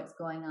 Mm. what's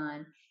going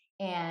on."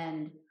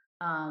 And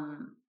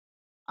um,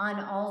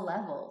 on all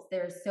levels,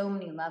 there's so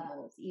many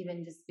levels,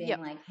 even just being Yep.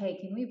 like,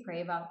 "Hey, can we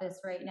pray about this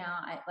right now?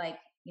 I like,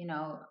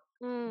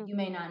 Mm. you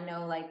may not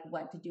know like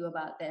what to do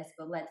about this,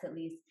 but let's at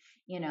least,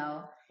 you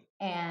know."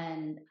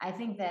 And I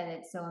think that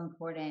it's so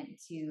important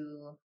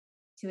to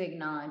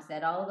acknowledge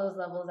that all of those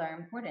levels are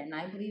important. And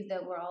I believe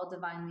that we're all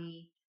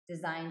divinely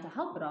designed to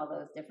help at all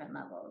those different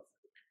levels.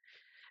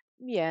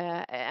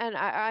 Yeah, and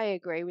I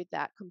agree with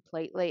that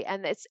completely.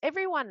 And it's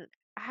everyone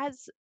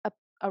has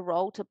a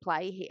role to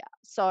play here.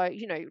 So,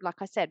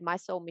 like I said, my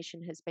sole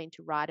mission has been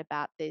to write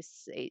about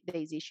these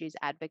issues,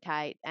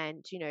 advocate,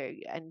 and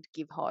and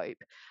give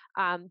hope.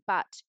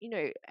 But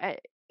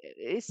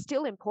it's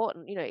still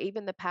important.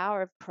 Even the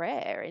power of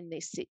prayer in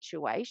this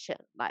situation.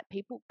 Like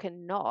people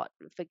cannot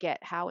forget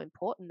how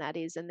important that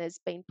is. And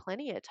there's been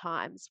plenty of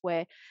times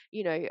where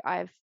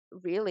I've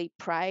really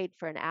prayed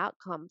for an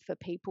outcome for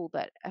people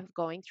that are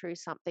going through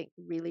something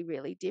really,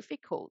 really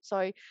difficult. So,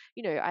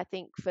 I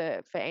think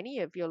for any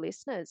of your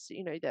listeners,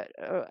 that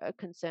are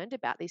concerned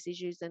about these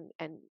issues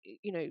and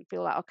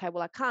feel like, okay,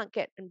 well, I can't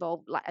get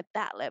involved like at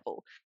that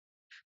level,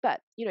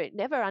 but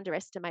never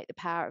underestimate the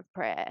power of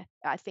prayer.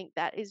 I think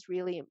that is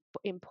really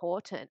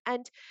important.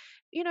 And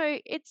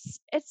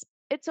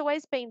it's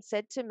always been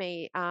said to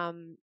me,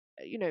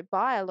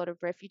 by a lot of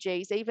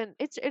refugees, even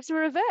it's a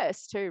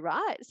reverse too,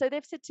 right? So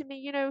they've said to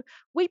me,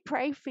 we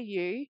pray for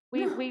you,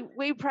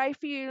 we pray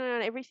for you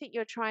and everything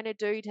you're trying to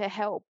do to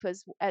help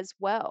as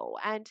well.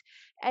 And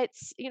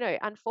it's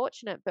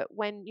unfortunate, but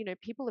when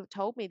people have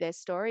told me their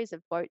stories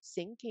of boats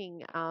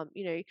sinking, on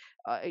the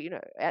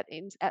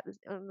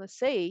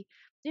sea,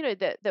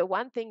 the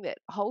one thing that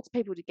holds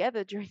people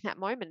together during that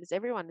moment is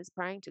everyone is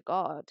praying to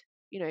God,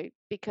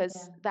 because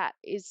Yeah.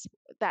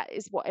 that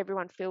is what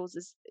everyone feels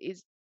is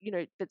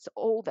that's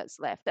all that's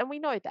left. And we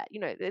know that,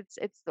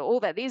 all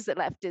that is that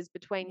left is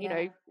between,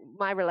 Yeah.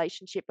 my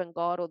relationship and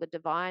God or the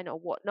divine or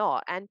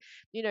whatnot. And,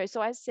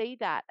 so I see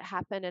that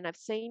happen, and I've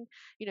seen,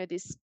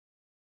 this,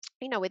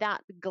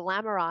 without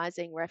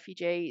glamorizing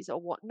refugees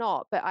or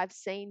whatnot, but I've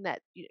seen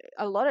that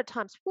a lot of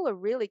times people are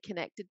really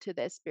connected to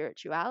their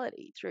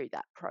spirituality through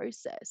that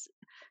process.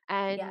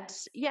 And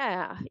Yes.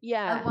 yeah, I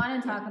yeah,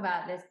 want to yeah. talk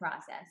about this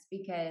process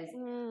because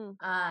Mm,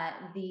 uh,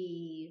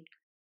 the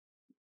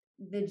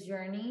the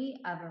journey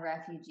of a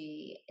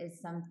refugee is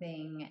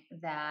something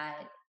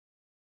that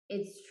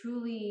it's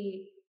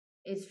truly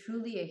it's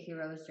truly a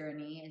hero's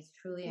journey. It's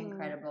truly mm,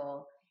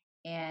 incredible,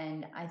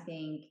 and I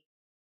think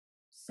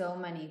so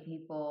many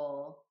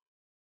people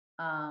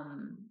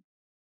um,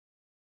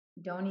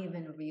 don't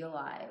even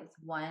realize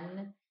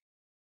one.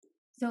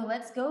 So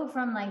let's go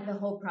from like the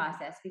whole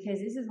process, because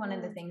this is one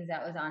of the mm, things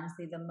that was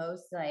honestly the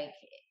most like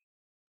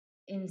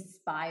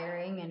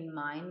inspiring and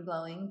mind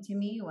blowing to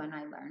me when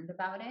I learned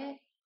about it.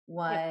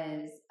 yep,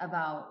 Was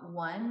about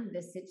one,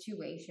 the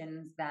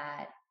situations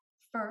that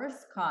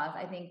first cause,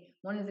 I think,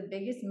 one of the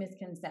biggest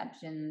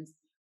misconceptions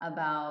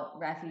about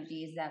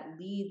refugees that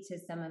lead to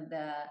some of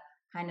the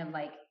kind of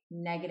like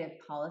negative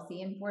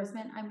policy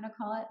enforcement, I'm going to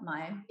call it,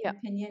 my yep,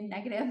 opinion,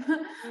 negative,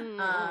 mm, um,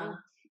 mm,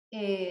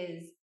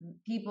 is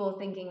people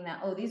thinking that,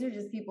 oh, these are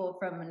just people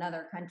from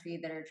another country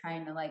that are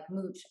trying to like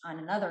mooch on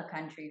another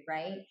country,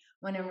 right?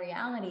 When in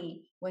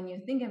reality, when you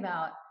think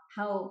about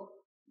how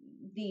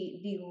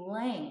the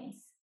lengths,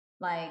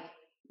 like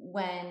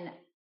when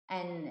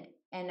and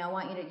I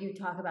want you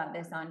talk about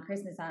this on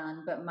Christmas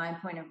Island, but my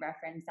point of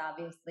reference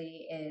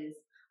obviously is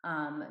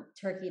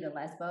Turkey to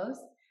Lesbos.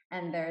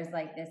 And there's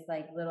like this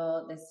like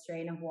little this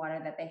strain of water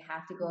that they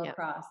have to go yep,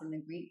 across, and the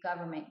Greek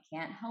government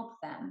can't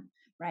help them,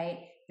 right?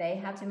 They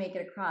have to make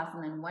it across,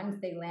 and then once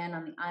they land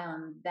on the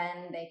island,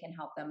 then they can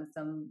help them with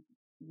some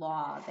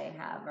law they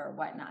have or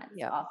whatnot. It's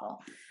yep,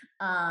 awful.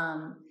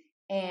 um,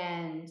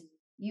 and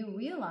you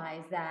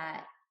realize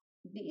that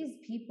these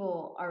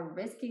people are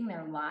risking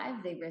their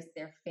lives. They risk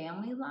their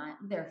families'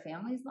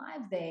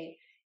 lives.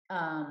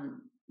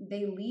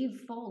 They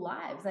leave full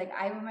lives. Like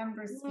I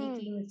remember mm,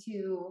 speaking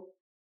to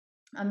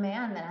a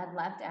man that had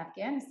left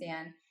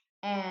Afghanistan,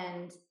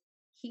 and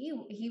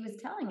he was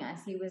telling us,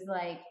 he was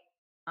like,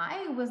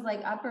 I was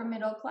like upper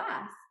middle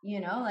class,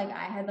 like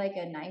I had like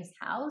a nice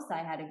house, I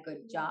had a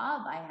good mm,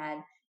 job, I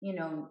had,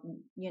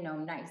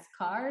 nice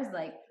cars,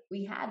 like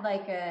we had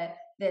like a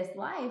this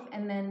life,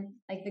 and then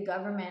like the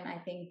government, I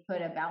think,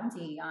 put a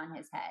bounty on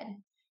his head,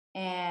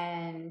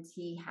 and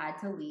he had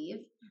to leave,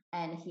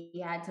 and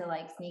he had to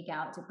like sneak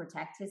out to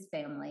protect his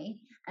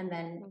family, and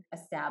then mm,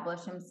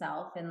 establish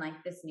himself in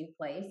like this new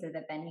place so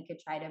that then he could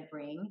try to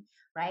bring,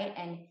 right?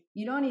 And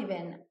you don't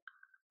even,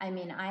 I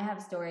mean, I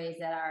have stories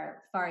that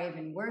are far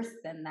even worse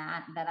than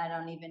that, that I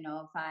don't even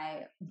know if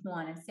I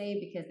want to say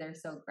because they're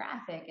so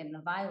graphic in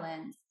the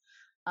violence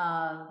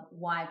of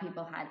why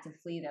people had to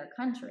flee their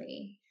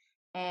country.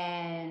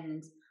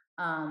 And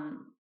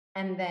um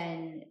and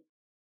then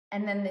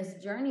this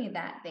journey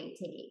that they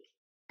take,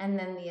 and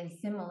then the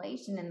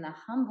assimilation and the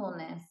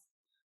humbleness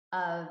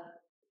of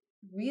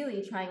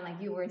really trying, like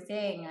you were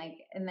saying, like,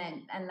 and that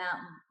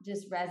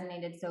just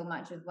resonated so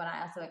much with what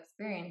I also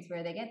experienced,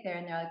 where they get there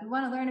and they're like, we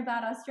want to learn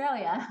about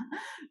Australia.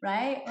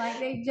 Right? Like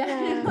they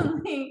yeah.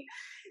 genuinely,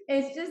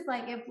 it's just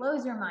like it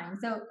blows your mind.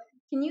 So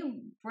can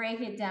you break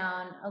it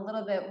down a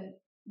little bit,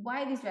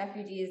 why these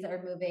refugees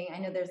are moving? I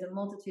know there's a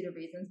multitude of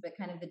reasons, but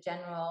kind of the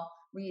general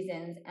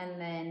reasons, and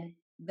then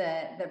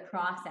the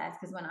process.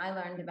 Because when I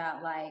learned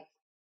about like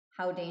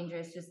how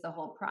dangerous just the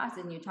whole process,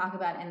 and you talk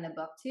about in the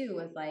book too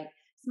with like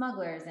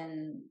smugglers,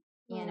 and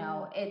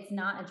Mm. it's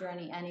not a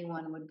journey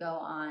anyone would go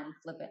on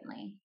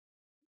flippantly.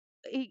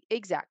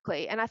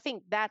 Exactly. And I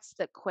think that's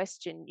the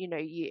question,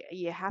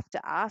 you have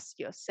to ask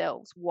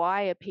yourselves,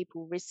 why are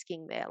people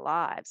risking their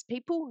lives?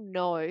 People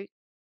know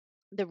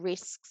the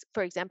risks.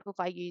 For example, if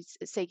I use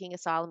seeking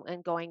asylum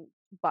and going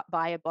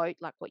by a boat,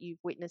 like what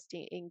you've witnessed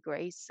in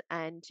Greece,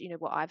 and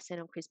what I've seen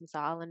on Christmas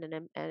Island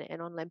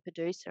and on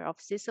Lampedusa off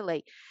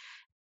Sicily,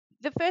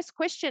 the first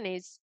question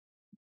is,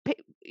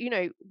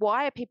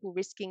 why are people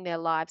risking their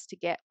lives to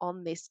get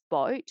on this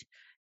boat?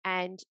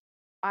 And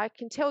I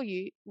can tell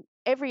you,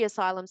 every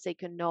asylum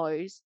seeker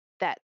knows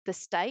that the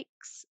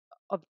stakes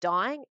of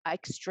dying are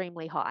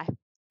extremely high.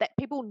 That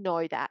people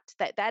know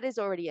that is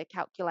already a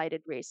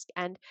calculated risk.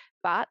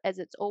 But as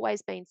it's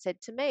always been said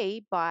to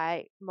me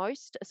by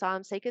most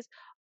asylum seekers,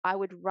 I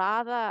would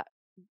rather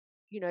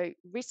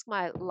risk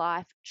my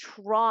life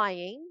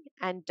trying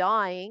and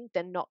dying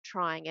than not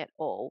trying at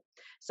all.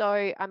 So,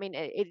 I mean,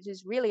 it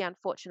is really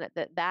unfortunate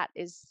that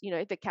is,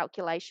 the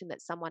calculation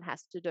that someone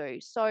has to do.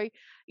 So,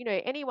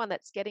 anyone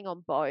that's getting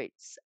on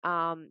boats,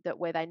 that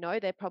where they know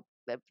the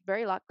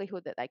very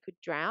likelihood that they could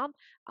drown,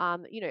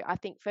 I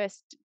think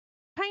first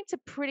paints a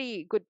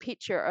pretty good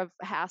picture of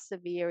how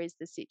severe is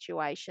the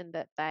situation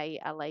that they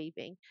are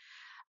leaving.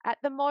 At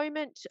the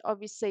moment,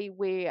 obviously,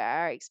 we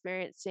are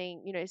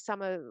experiencing,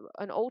 some of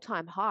an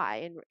all-time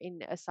high in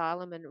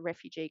asylum and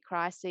refugee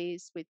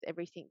crises with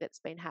everything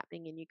that's been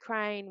happening in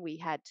Ukraine. We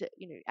had,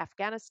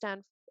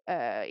 Afghanistan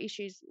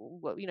issues,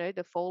 well,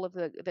 the fall of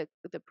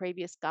the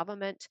previous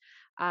government.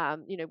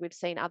 We've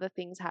seen other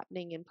things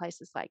happening in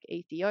places like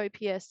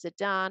Ethiopia,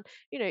 Sudan.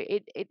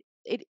 It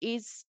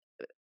is.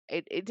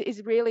 It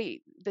is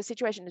really, the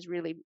situation is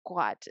really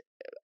quite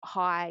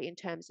high in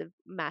terms of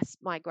mass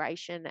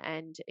migration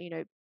and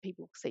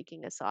people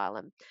seeking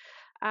asylum.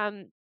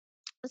 Um,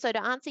 so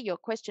to answer your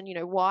question,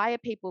 why are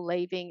people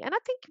leaving? And I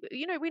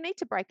think, we need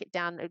to break it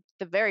down to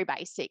the very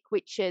basic,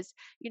 which is,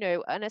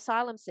 an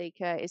asylum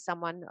seeker is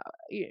someone,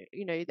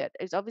 that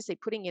is obviously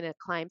putting in a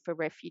claim for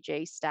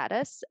refugee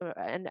status.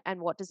 And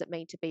what does it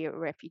mean to be a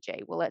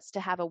refugee? Well, it's to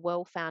have a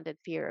well-founded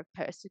fear of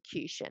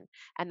persecution,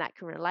 and that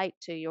can relate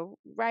to your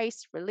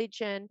race,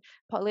 religion,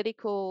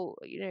 political,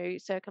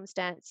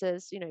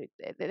 circumstances.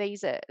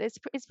 These are,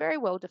 it's very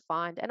well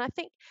defined. And I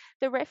think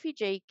the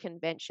Refugee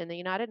Convention, the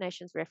United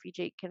Nations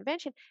Refugee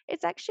Convention,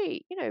 it's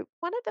actually,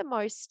 one of the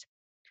most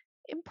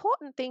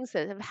important things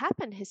that have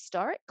happened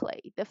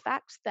historically. The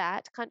fact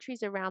that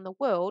countries around the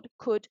world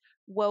could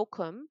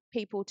welcome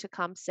people to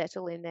come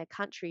settle in their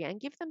country and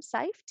give them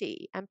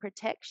safety and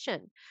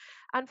protection.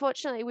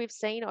 Unfortunately, we've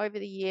seen over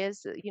the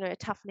years, a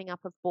toughening up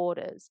of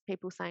borders.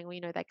 People saying,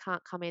 well, they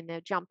can't come in,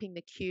 they're jumping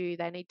the queue,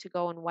 they need to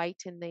go and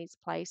wait in these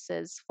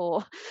places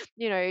for,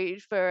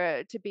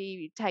 for to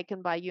be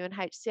taken by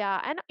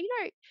UNHCR. And,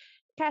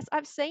 Cass,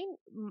 I've seen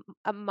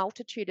a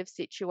multitude of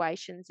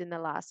situations in the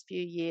last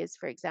few years,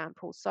 for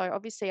example. So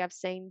obviously, I've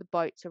seen the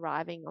boats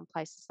arriving on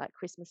places like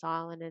Christmas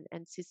Island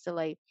and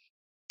Sicily.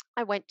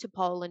 I went to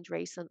Poland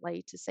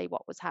recently to see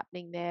what was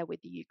happening there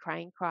with the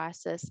Ukraine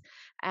crisis,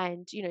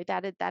 and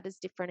that is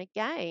different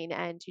again.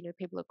 And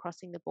people are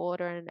crossing the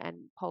border, and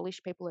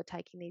Polish people are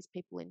taking these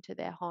people into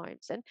their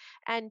homes,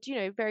 and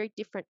very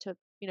different to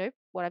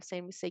what I've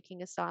seen with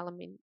seeking asylum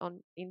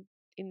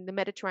in the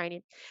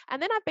Mediterranean.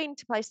 And then I've been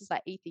to places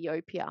like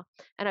Ethiopia,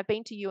 and I've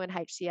been to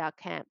UNHCR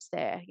camps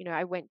there.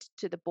 I went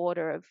to the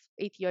border of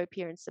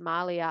Ethiopia and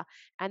Somalia,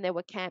 and there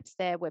were camps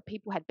there where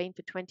people had been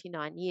for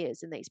 29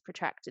 years in these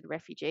protracted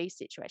refugee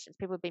situations.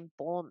 People have been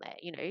born there,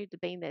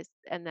 they've been there,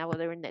 and now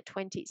they're in their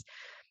 20s.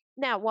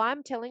 Now, why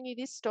I'm telling you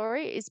this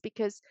story is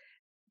because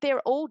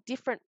they're all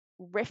different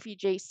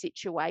refugee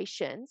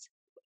situations.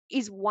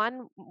 Is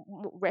one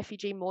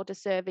refugee more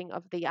deserving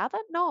of the other?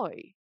 No,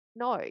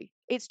 no.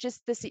 It's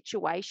just the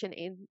situation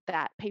in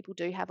that people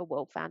do have a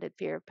well-founded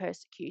fear of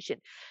persecution.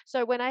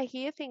 So when I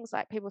hear things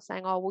like people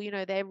saying, "Oh,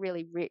 well, they're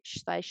really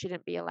rich, they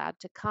shouldn't be allowed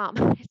to come,"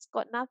 it's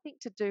got nothing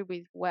to do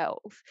with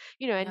wealth.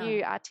 And No,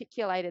 you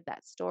articulated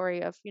that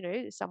story of,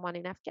 someone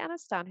in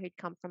Afghanistan who'd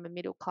come from a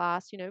middle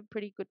class,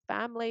 pretty good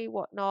family,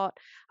 whatnot.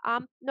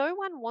 No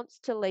one wants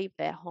to leave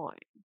their home.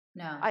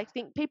 no. I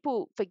think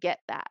people forget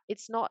that.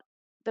 It's not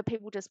that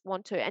people just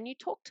want to. And you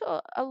talk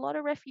to a lot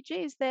of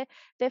refugees, their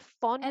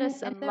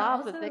fondness And and they're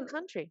love of their also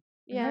country.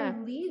 Yeah.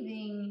 they're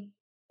leaving.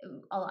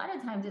 A lot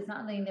of times it's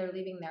not like they're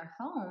leaving their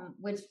home,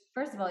 which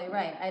first of all, you're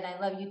right. And I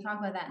love you talk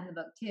about that in the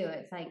book too.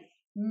 It's like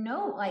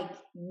no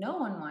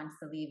one wants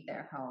to leave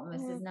their home.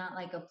 This is Mhm. not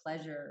like a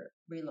pleasure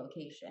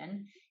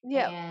relocation.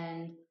 Yep.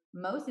 And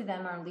most of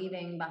them are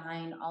leaving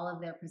behind all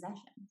of their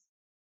possessions,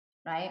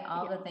 right?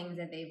 All Yep. the things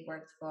that they've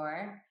worked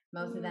for.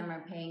 Most of Mm. them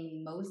are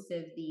paying most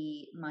of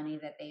the money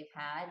that they've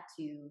had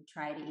to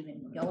try to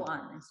even go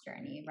on this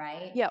journey,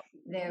 right? Yep.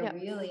 They're Yep.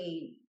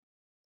 really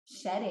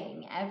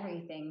shedding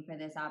everything for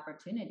this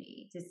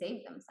opportunity to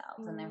save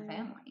themselves and their Mm.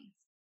 families.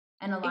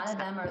 And a lot of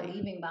them are Exactly.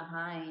 leaving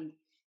behind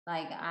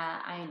Like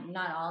I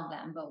not all of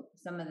them, but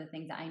some of the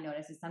things that I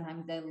noticed is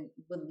sometimes they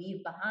would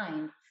leave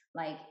behind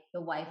like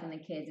the wife and the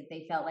kids if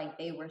they felt like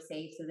they were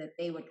safe, so that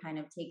they would kind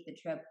of take the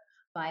trip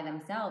by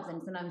themselves.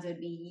 And sometimes it would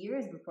be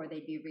years before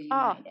they'd be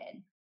Oh,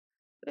 reunited.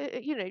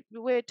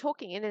 we're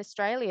talking in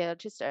Australia,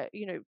 just,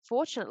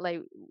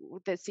 fortunately,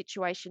 the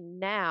situation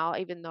now,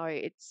 even though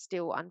it's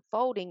still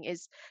unfolding,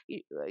 is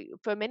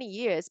for many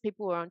years,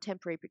 people were on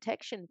temporary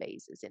protection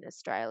visas in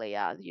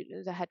Australia.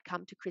 They had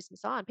come to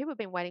Christmas Island. People have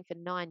been waiting for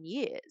 9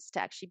 years to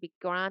actually be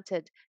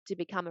granted to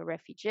become a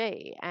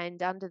refugee.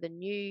 And under the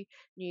new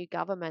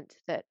government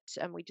that,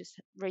 and we just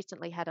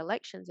recently had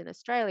elections in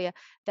Australia,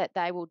 that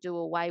they will do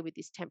away with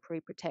this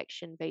temporary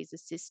protection visa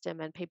system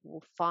and people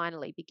will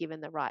finally be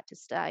given the right to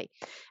stay.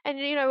 And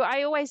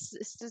I always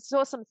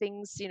saw some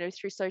things,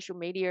 through social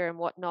media and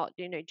whatnot,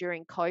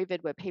 during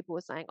COVID, where people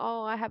were saying,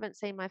 "Oh, I haven't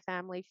seen my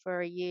family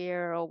for a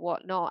year" or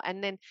whatnot.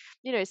 And then,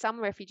 some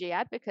refugee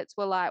advocates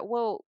were like,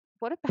 "Well,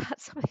 what about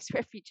some of these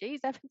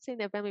refugees? They haven't seen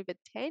their family for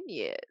 10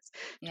 years,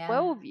 Yeah.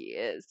 12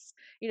 years,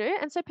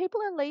 and so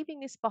people are leaving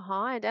this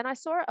behind. And I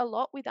saw it a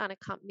lot with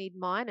unaccompanied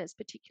minors,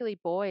 particularly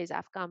boys,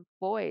 Afghan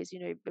boys,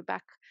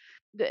 back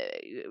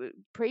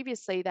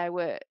previously they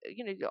were,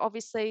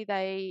 obviously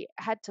they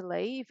had to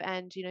leave,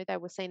 and they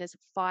were seen as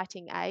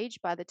fighting age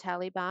by the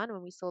Taliban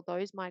when we saw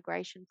those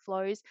migration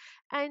flows.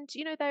 And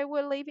they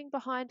were leaving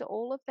behind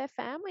all of their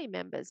family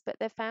members, but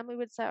their family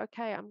would say,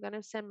 okay, I'm going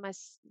to send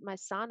my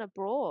son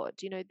abroad.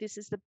 This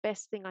is the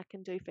best thing I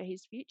can do for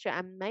his future,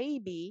 and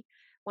maybe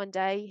one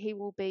day he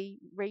will be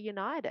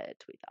reunited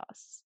with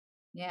us.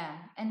 Yeah.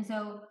 And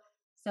so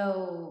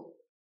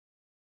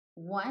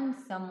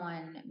once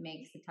someone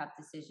makes the tough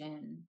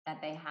decision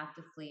that they have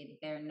to flee, that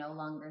they're no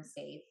longer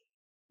safe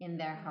in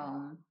their Mm.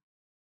 home,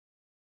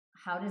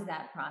 how does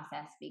that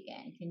process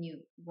begin? Can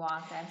you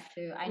walk us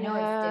through? I know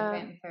it's Yeah,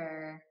 different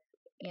for,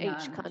 each I'm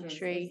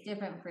sure it's country.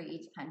 different for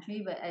each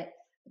country, but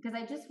because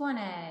I just want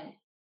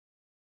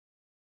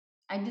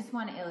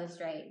to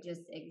illustrate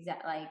just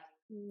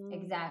Mm.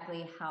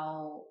 exactly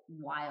how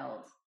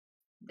wild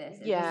this is.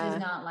 This is Yeah.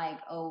 not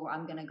like, oh,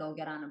 I'm gonna go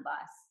get on a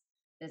bus.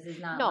 This is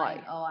not No.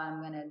 like, oh,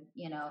 I'm gonna,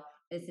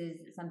 this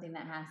is something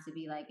that has to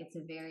be like, it's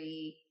a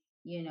very,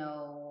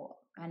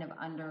 kind of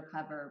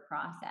undercover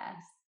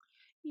process.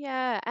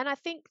 Yeah, and I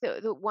think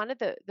that one of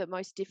the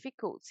most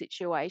difficult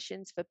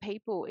situations for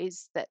people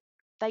is that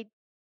they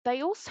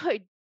they also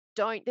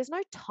don't, there's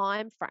no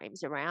time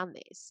frames around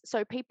this.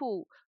 So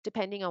people,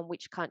 depending on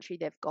which country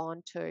they've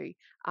gone to,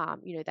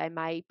 they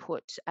may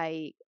put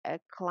a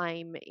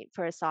claim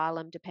for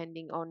asylum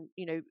depending on,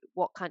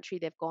 what country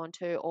they've gone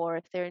to, or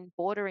if they're in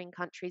bordering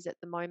countries at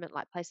the moment,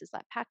 like places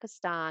like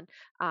Pakistan,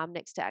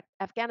 next to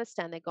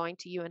Afghanistan, they're going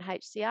to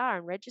UNHCR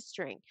and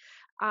registering.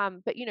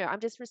 But I'm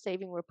just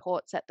receiving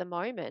reports at the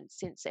moment,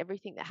 since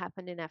everything that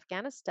happened in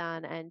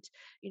Afghanistan, and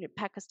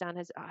Pakistan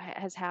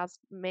has housed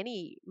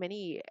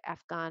many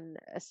Afghan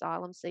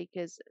asylum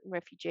seekers,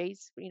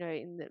 refugees,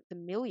 in the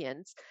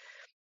millions.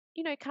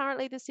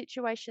 Currently the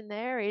situation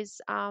there is,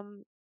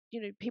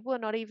 people are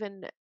not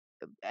even.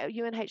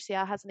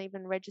 UNHCR hasn't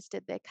even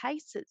registered their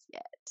cases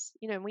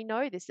yet. We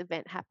know this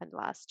event happened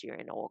last year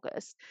in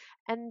August,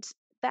 and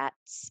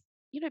that's,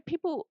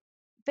 people,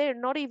 they're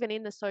not even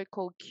in the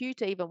so-called queue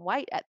to even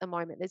wait at the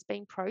moment. There's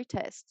been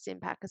protests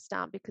in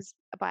Pakistan because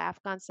by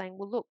Afghans saying,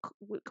 "Well, look,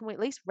 can we at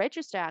least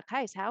register our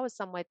case? How is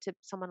someone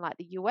like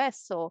the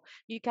US or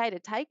UK to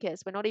take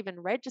us? We're not even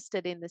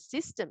registered in the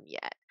system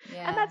yet." And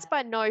Yeah. that's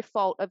by no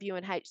fault of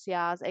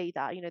UNHCR's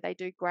either. They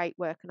do great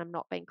work, and I'm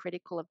not being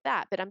critical of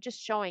that. But I'm just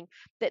showing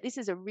that this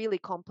is a really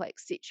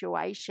complex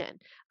situation,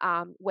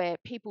 where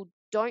people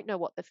don't know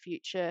what the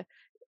future,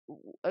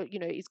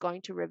 is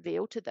going to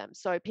reveal to them.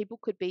 So people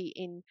could be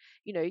in,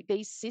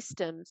 these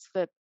systems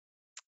for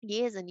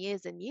years and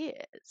years and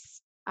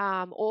years.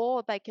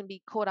 Or they can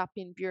be caught up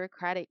in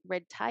bureaucratic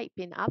red tape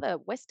in other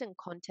Western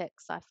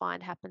contexts. I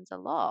find happens a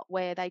lot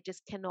where they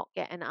just cannot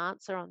get an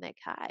answer on their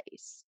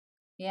case.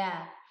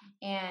 Yeah.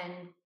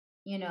 And,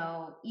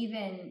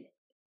 even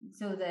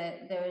so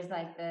that there's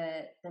like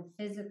the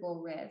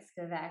physical risk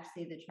of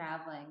actually the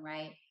traveling,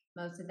 right?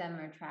 Most of them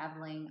are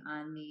traveling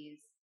on these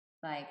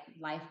like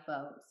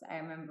lifeboats. I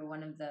remember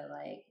one of the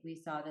like we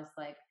saw this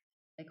like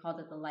they called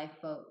it the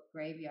lifeboat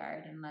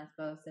graveyard in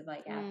Lesbos of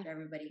like Mm, after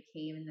everybody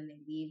came and then they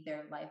leave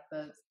their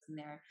lifeboats and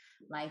their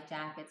life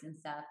jackets and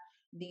stuff.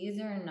 These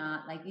are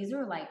not like these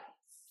are like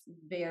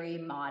very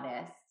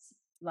modest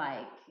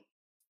like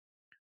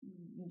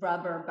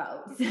rubber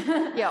boats,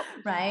 yep.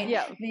 right?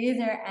 Yep. These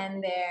are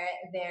and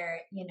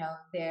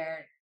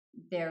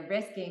they're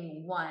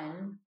risking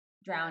one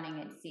drowning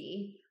at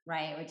sea,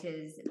 right? Which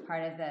is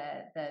part of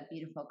the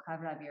beautiful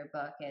cover of your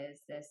book is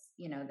this,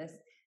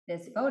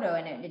 this photo,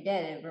 and it did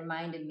it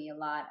reminded me a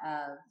lot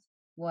of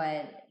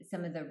what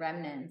some of the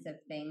remnants of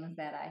things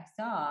that I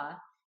saw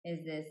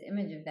is this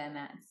image of them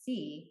at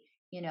sea,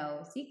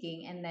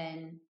 seeking, and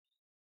then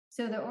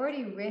so they're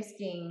already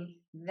risking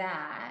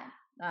that.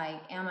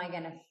 Like, am I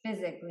going to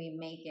physically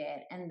make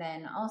it? And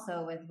then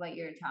also with what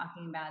you're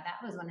talking about,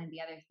 that was one of the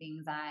other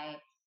things I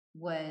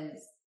was,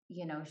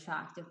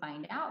 shocked to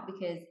find out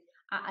because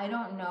I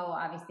don't know.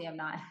 Obviously, I'm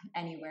not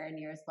anywhere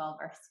near as well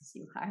versed as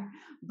you are,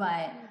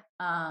 but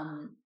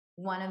Mm.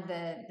 one of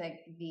the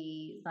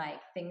like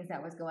things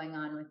that was going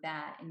on with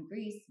that in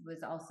Greece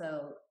was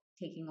also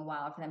taking a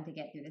while for them to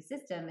get through the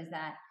system. Is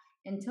that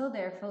until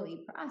they're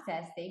fully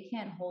processed, they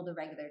can't hold a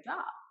regular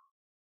job.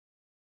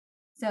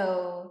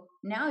 So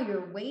now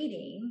you're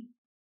waiting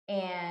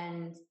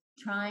and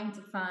trying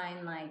to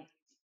find like,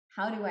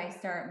 how do I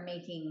start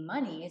making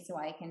money so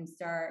I can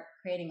start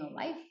creating a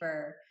life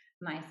for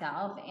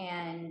myself?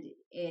 And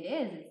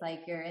it's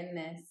like you're in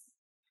this,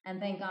 and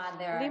thank God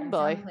there are in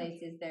Limbo. some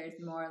places there's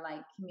more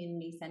like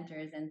community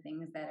centers and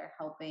things that are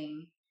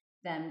helping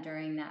them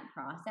during that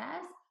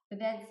process. But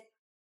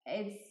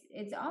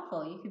it's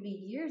awful. You could be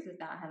years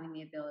without having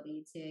the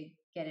ability to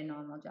get a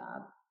normal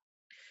job.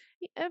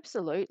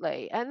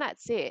 Absolutely. And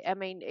that's it. I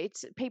mean,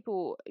 it's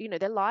people,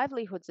 their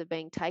livelihoods are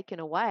being taken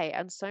away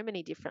on so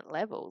many different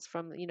levels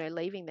from,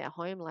 leaving their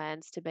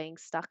homelands to being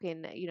stuck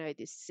in,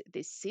 this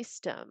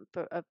system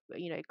of,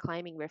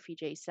 claiming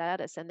refugee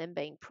status and then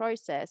being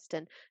processed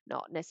and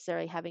not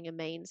necessarily having a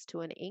means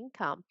to an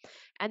income.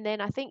 And then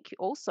I think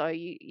also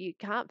you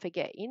can't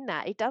forget in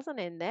that it doesn't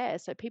end there.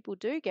 So people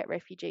do get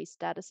refugee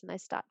status and they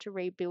start to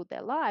rebuild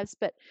their lives.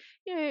 But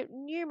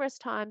numerous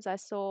times I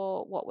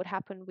saw what would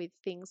happen with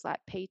things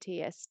like PTSD.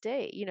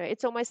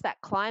 It's almost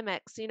that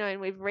climax, and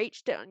we've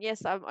reached it. And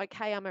yes, I'm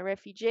okay, I'm a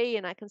refugee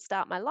and I can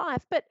start my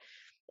life. But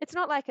it's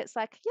not like it's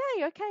like,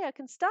 yay, okay, I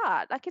can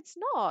start. Like it's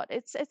not.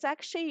 It's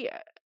actually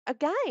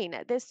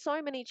again, there's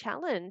so many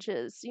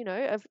challenges,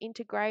 of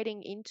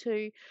integrating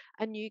into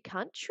a new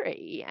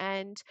country.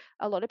 And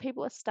a lot of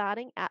people are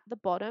starting at the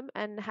bottom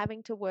and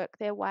having to work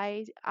their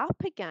way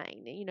up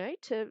again,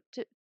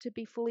 to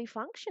be fully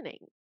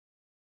functioning.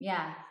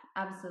 Yeah,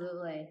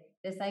 absolutely.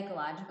 The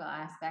psychological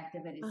aspect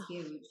of it is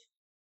huge.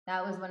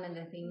 That was one of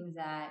the things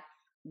that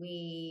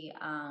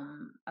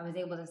I was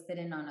able to sit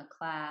in on a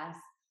class.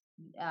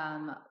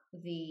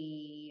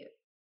 The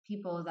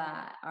people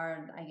that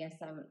are, I guess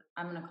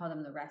I'm going to call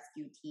them the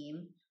rescue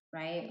team,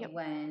 right? Yep.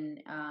 When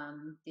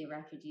the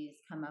refugees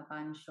come up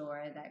on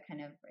shore, that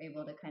kind of are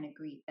able to kind of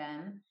greet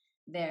them.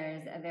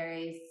 There's a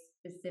very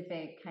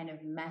specific kind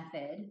of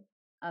method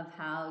of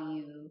how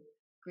you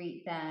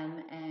greet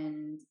them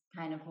and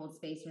kind of hold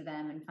space for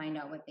them and find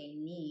out what they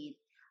need.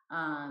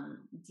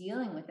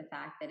 Dealing with the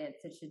fact that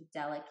it's such a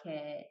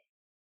delicate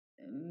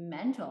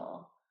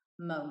mental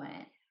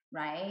moment,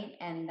 right?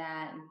 And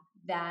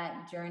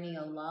that journey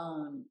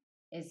alone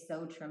is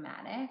so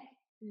traumatic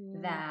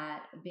Mm,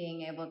 that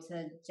being able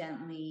to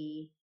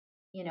gently,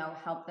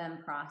 help them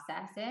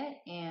process it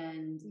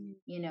and,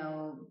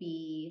 mm,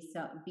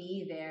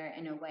 be there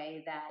in a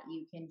way that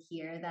you can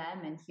hear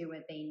them and hear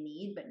what they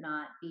need, but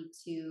not be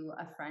too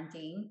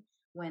affronting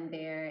when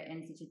they're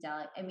in such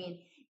a I mean,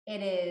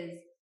 it is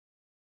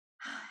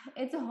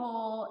it's a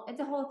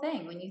whole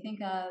thing when you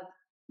think of,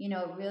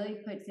 it really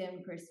puts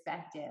in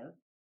perspective,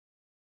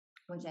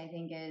 which I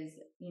think is,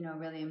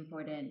 really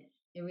important.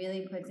 It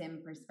really puts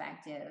in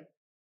perspective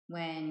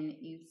when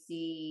you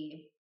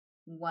see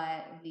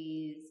what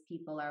these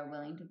people are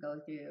willing to go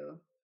through,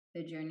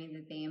 the journey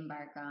that they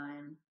embark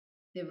on,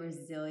 the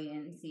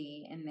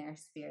resiliency in their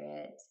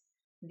spirit,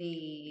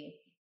 the,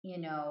 you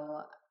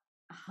know,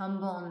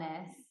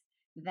 humbleness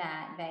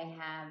that they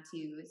have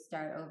to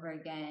start over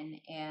again,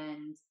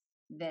 and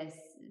this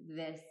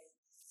this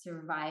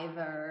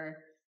survivor,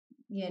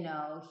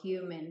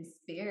 human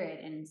spirit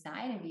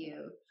inside of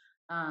you.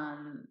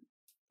 um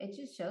it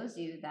just shows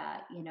you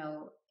that,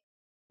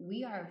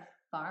 we are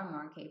far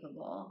more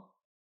capable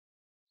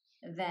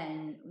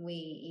than we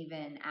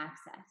even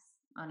access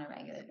on a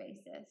regular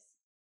basis.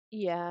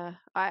 yeah,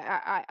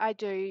 I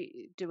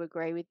do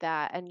agree with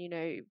that. And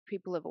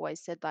people have always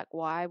said like,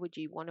 why would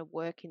you want to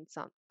work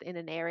in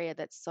an area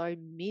that's so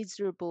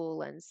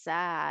miserable and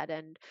sad?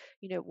 And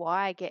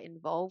why get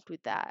involved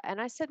with that? And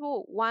I said,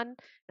 well, one,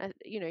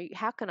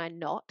 how can I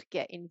not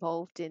get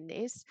involved in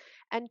this?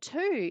 And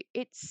two,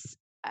 it's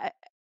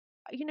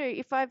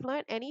if I've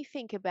learned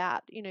anything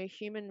about,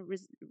 human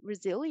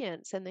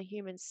resilience and the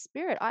human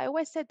spirit, I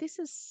always said this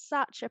is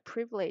such a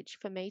privilege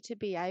for me to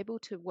be able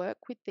to work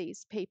with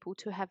these people,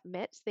 to have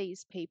met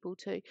these people,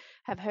 to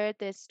have heard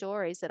their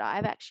stories, that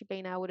I've actually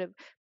been able to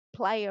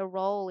play a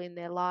role in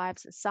their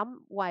lives in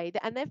some way,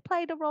 and they've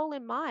played a role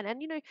in mine.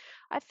 And,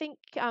 I think,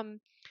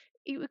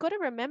 you've got to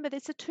remember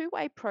there's a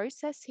two-way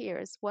process here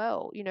as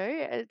well.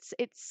 It's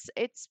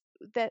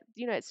that,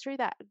 it's through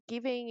that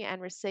giving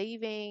and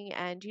receiving,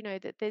 and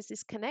that there's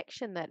this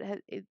connection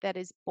that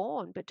is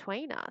born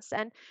between us.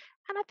 And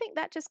I think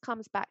that just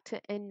comes back to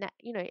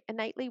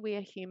innately we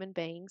are human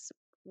beings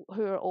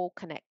who are all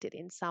connected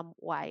in some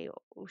way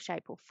or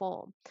shape or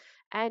form.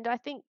 And I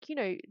think,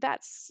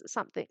 that's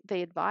something,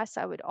 the advice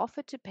I would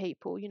offer to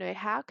people.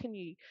 How can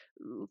you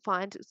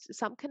find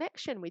some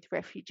connection with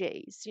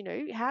refugees?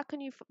 How can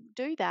you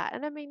do that?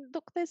 And I mean,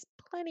 look, there's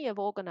plenty of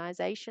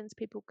organizations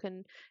people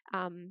can,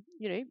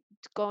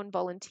 go and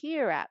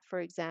volunteer at,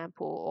 for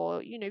example,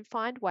 or,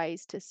 find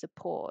ways to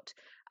support.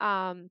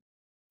 Um,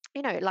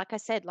 like I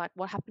said, like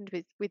what happened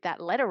with that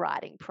letter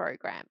writing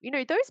program.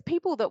 Those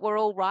people that were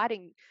all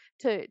writing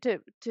to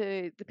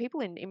the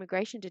people in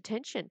immigration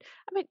detention.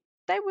 I mean,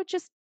 they were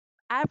just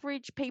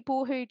average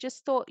people who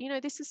just thought,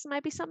 this is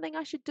maybe something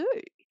I should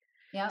do.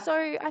 So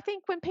Yep. I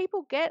think when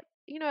people get,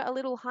 a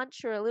little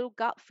hunch or a little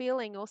gut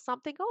feeling or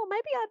something, oh,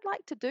 maybe I'd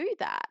like to do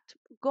that,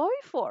 go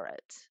for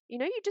it. You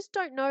just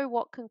don't know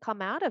what can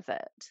come out of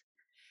it.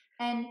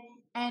 and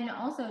and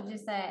also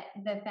just that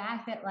the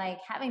fact that like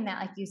having that,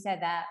 like you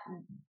said, that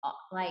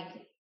like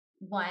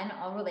one,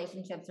 all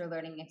relationships are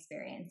learning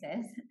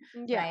experiences,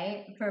 Yeah.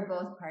 right, for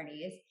both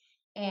parties.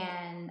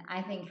 And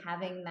I think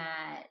having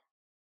that,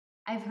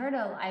 I've heard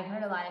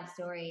a lot of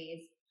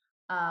stories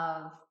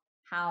of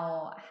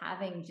how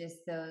having just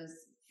those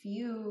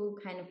few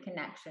kind of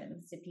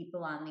connections to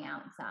people on the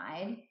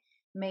outside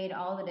made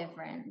all the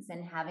difference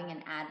in having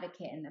an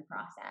advocate in the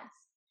process.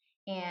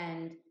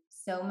 And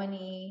so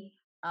many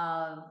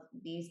of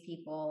these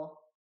people,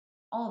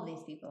 all of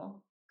these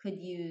people, could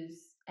use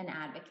an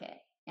advocate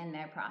in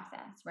their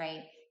process,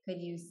 right? Could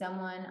use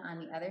someone on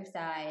the other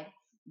side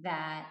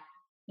that,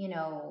 you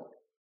know,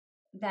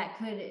 that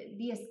could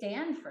be a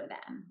stand for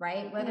them,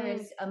 right? Whether Mm,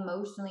 it's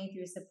emotionally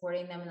through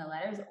supporting them in the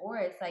letters, or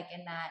it's like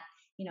in that,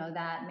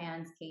 that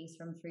man's case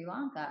from Sri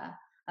Lanka,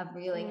 of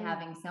really mm,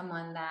 having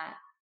someone that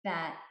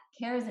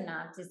cares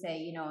enough to say,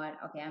 you know what,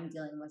 okay, I'm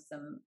dealing with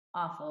some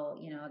awful,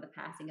 the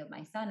passing of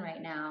my son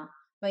right now,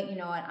 but you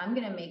know what, I'm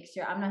going to make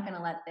sure, I'm not going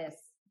to let this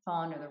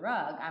fall under the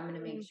rug. I'm going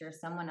to make mm. sure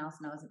someone else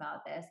knows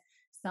about this.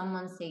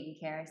 Someone's taking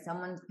care,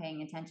 someone's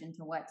paying attention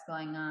to what's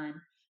going on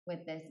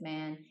with this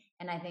man.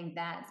 And I think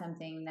that's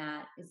something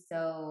that is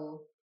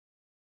so,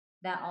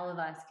 that all of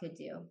us could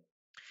do,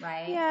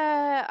 right?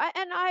 Yeah,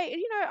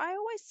 I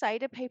always say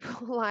to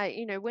people, like,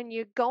 when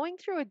you're going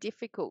through a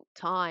difficult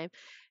time,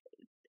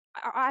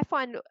 I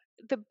find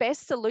the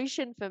best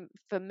solution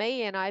for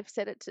me, and I've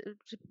said it to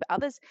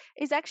others,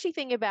 is actually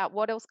thinking about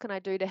what else can I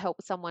do to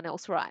help someone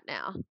else right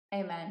now.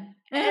 Amen.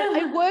 And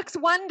it works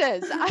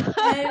wonders.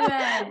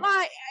 Amen.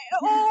 Like,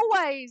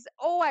 always,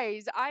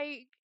 always.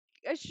 I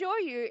assure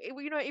you,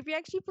 if you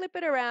actually flip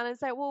it around and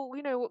say, well,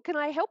 can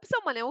I help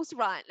someone else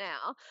right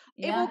now?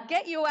 It will Yeah.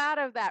 get you out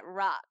of that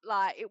rut.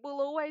 Like, it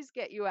will always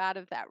get you out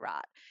of that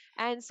rut.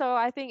 And so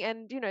I think,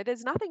 and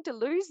there's nothing to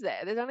lose there.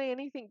 There's only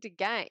anything to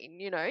gain.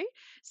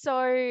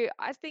 So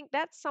I think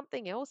that's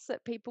something else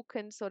that people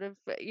can sort of,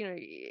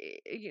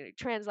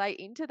 translate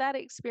into that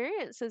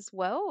experience as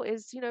well,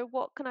 is,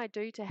 what can I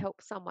do to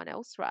help someone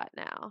else right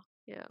now?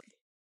 Yeah.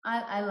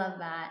 I love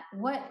that.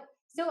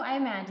 So I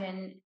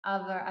imagine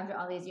after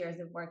all these years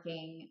of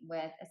working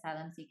with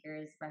asylum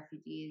seekers,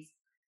 refugees,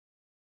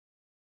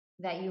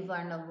 that you've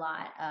learned a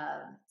lot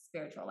of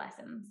spiritual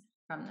lessons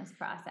from this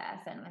process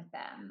and with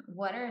them.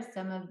 What are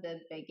some of the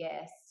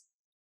biggest,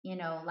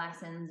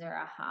 lessons or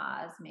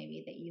ahas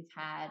maybe that you've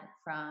had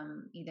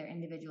from either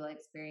individual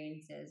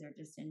experiences or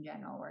just in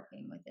general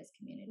working with this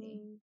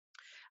community? Mm.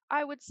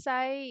 I would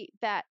say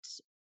that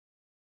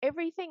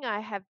everything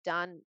I have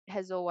done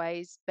has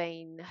always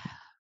been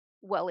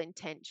well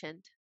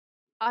intentioned.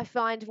 I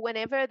find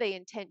whenever the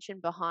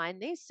intention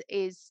behind this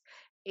is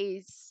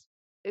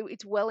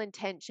it's well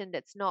intentioned,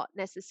 it's not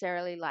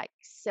necessarily like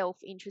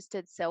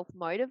self-interested,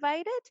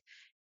 self-motivated.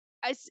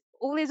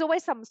 Well, there's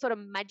always some sort of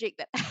magic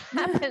that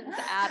happens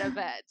out of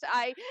it.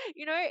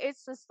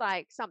 It's just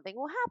like something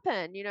will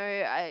happen.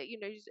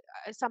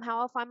 Somehow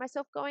I'll find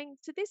myself going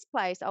to this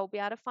place. I'll be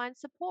able to find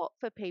support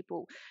for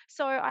people.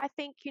 So I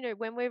think,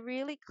 when we're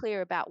really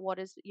clear about what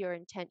is your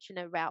intention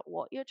about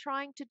what you're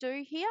trying to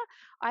do here,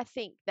 I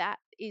think that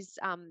is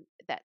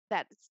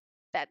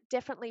that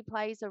definitely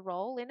plays a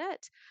role in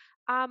it.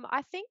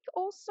 I think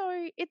also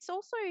it's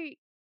also,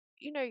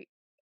 you know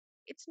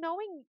it's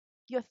knowing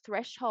your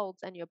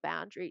thresholds and your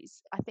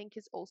boundaries, I think,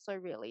 is also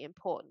really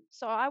important.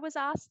 So I was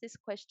asked this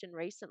question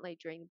recently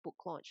during the book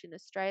launch in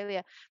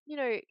Australia,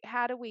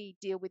 how do we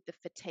deal with the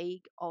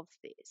fatigue of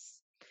this?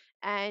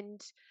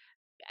 And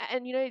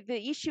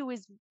the issue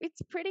is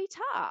it's pretty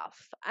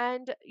tough.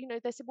 And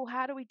they said, well,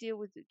 how do we deal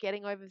with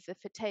getting over the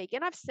fatigue?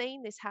 And I've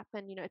seen this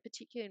happen,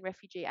 particularly in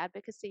refugee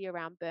advocacy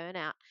around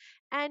burnout.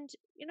 And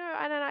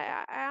and then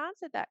I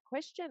answered that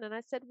question and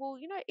I said, well,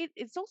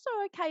 it's also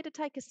okay to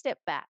take a step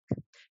back.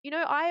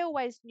 I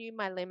always knew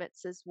my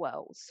limits as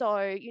well.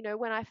 So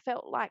when I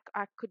felt like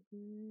I could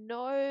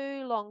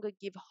no longer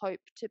give hope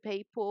to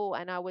people,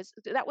 and that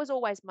was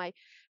always my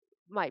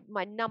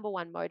number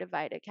one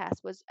motivator,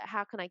 Cass, was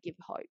how can I give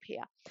hope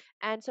here?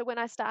 And so when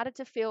I started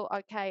to feel,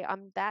 okay,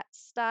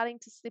 that's starting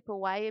to slip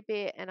away a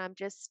bit, and I'm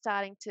just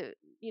starting to,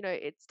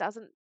 it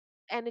doesn't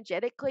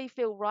energetically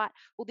feel right.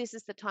 Well, this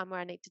is the time where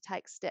I need to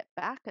take a step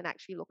back and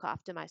actually look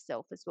after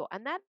myself as well.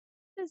 And that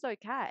is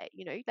okay.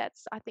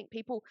 That's, I think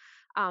people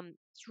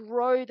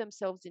throw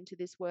themselves into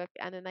this work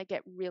and then they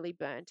get really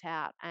burnt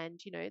out. And,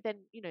 then,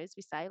 as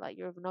we say, like,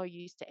 you're of no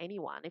use to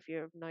anyone if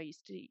you're of no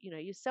use to,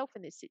 yourself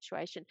in this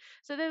situation.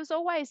 So there was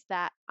always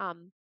that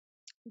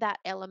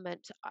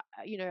element,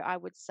 I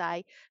would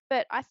say.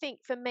 But I think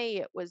for me,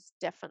 it was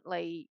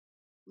definitely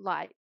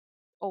like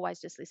always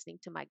just listening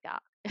to my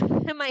gut,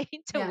 my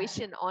Yeah.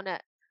 intuition on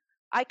it.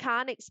 I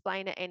can't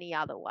explain it any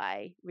other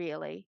way,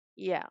 really.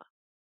 Yeah,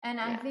 And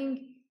I yeah. think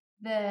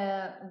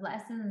the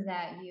lessons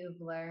that you've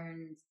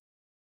learned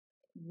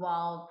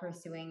while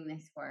pursuing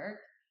this work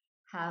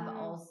have Mm,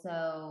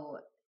 also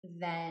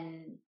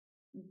then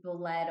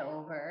bled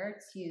over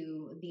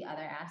to the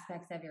other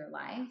aspects of your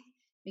life,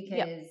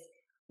 yep. because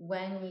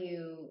when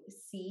you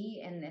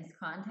see in this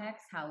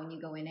context how when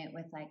you go in it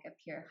with like a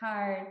pure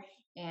heart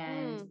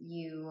and Mm,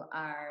 you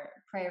are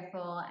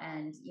prayerful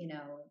and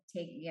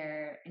take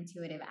your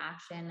intuitive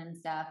action and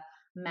stuff,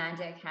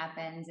 magic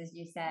happens, as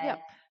you said, yep.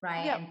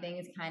 right? Yep. And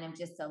things kind of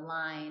just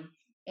align.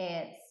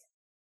 It's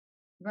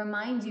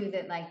remind you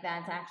that like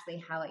that's actually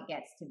how it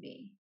gets to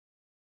be,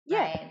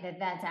 Yeah, right?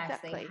 That's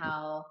actually exactly.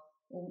 how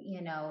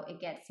it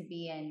gets to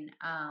be. And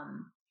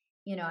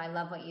I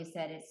love what you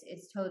said.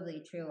 It's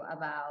totally true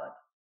about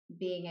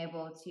being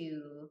able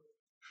to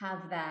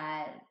have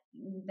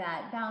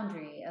that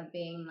boundary of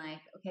being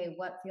like, okay,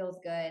 what feels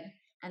good,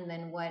 and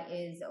then what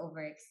is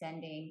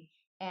overextending.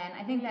 And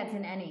I think that's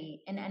Mm,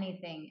 in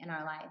anything in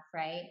our life,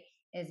 right?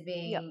 Is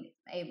yep. being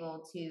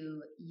able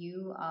to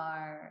you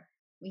are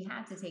we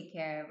have to take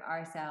care of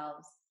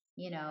ourselves,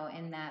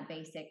 in that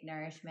basic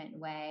nourishment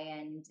way,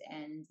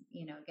 and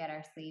get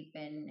our sleep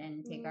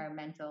and take Mm, our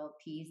mental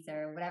peace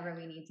or whatever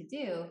we need to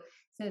do,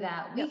 so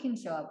that yep. we can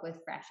show up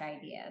with fresh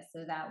ideas,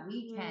 so that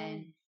we Mm,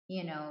 can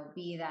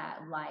be that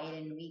light,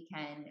 and we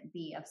can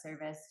be of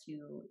service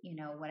to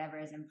whatever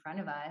is in front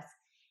of us.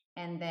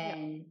 And yep.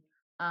 then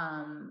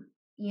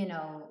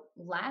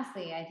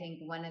lastly, I think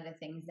one of the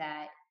things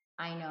that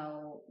I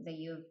know that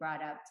you've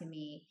brought up to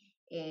me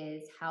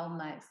is how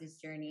much this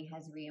journey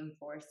has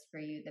reinforced for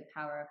you the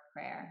power of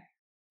prayer.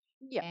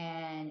 Yep.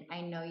 And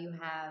I know you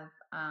have,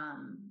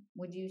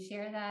 would you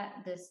share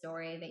the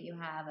story that you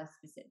have,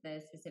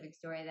 the specific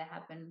story that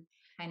happened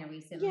kind of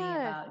recently,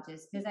 Yeah. about,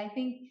 just because I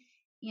think,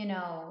 you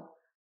know,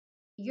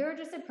 you're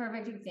just a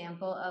perfect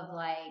example of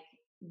like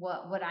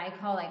what I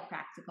call like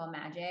practical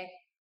magic,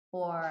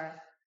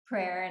 or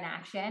prayer in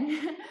action,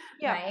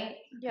 Yep. right?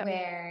 Yep.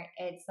 Where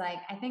it's like,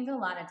 I think a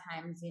lot of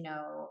times,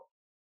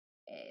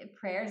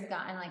 prayer's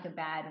gotten like a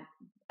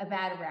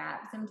bad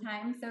rap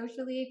sometimes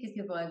socially, because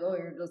people are like, oh,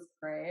 you're just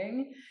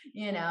praying,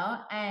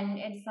 and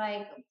it's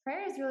like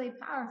prayer is really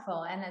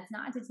powerful, and that's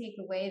not to take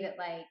away that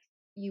like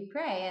you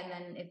pray, and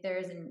then if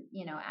there's an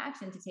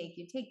action to take,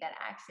 you take that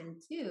action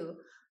too.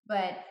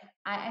 But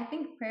I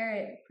think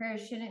prayer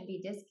shouldn't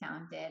be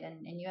discounted,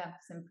 and you have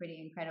some pretty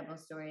incredible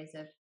stories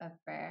of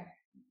prayer.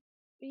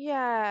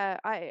 Yeah,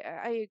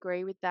 I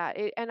agree with that.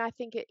 And I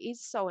think it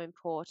is so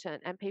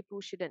important, and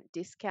people shouldn't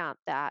discount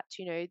that.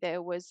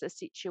 There was a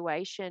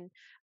situation,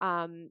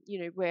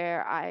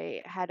 where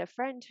I had a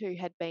friend who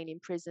had been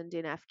imprisoned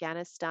in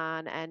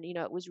Afghanistan, and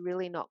it was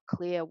really not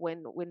clear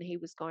when he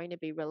was going to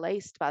be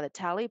released by the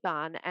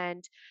Taliban,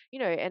 and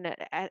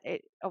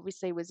it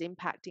obviously was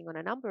impacting on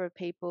a number of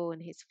people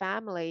and his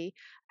family.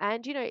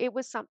 And it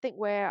was something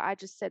where I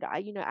just said,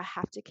 I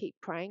have to keep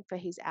praying for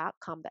his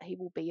outcome, that he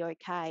will be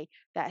okay,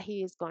 that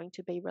he is going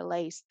to be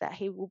released, that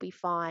he will be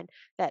fine,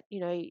 that,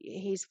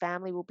 his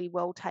family will be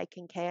well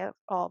taken care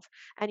of.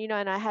 And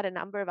I had a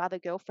number of other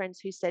girlfriends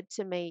who said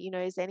to me,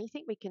 is there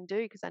anything we can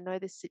do? Because I know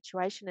this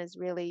situation is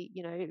really,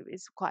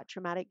 is quite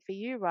traumatic for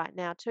you right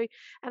now too.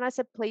 And I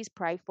said, please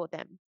pray for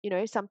them.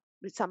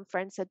 Some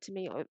friends said to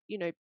me, "Oh,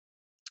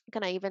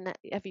 can I even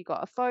have you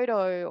got a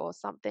photo or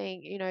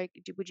something,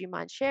 would you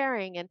mind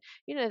sharing?" And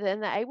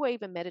then they were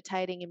even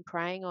meditating and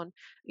praying on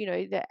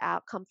the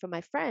outcome for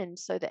my friend,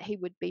 so that he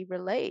would be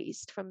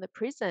released from the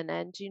prison.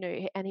 And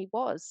and he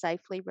was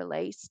safely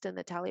released, and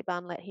the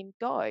Taliban let him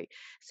go.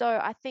 So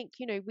I think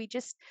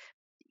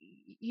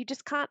you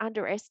just can't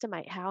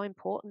underestimate how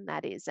important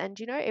that is. And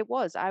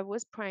I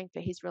was praying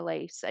for his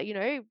release. So,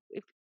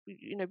 if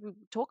we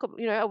talk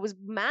I was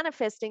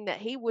manifesting that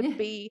he would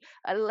be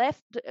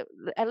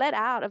let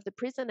out of the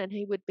prison, and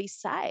he would be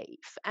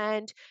safe.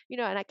 And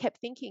and I kept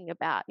thinking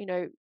about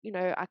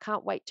I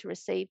can't wait to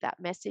receive that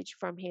message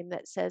from him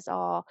that says,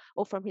 oh,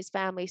 or from his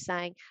family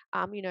saying,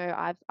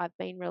 I've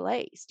been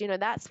released.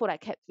 That's what I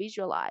kept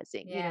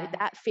visualizing, Yeah.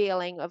 that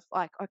feeling of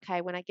like,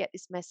 okay, when I get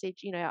this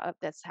message,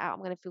 that's how I'm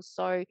going to feel,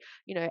 so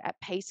at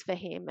peace for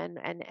him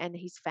and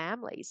his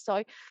family.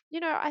 So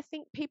I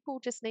think people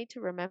just need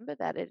to remember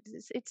that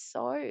it's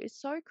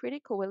so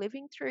critical. We're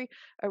living through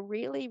a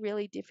really,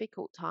 really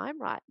difficult time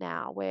right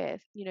now, where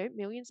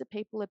millions of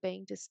people are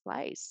being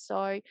displaced.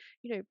 So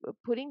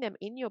putting them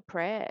in your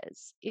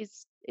prayers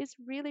is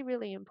really,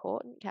 really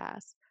important,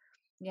 Cass.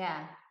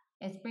 Yeah,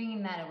 it's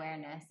bringing that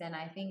awareness. And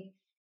I think,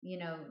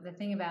 the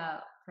thing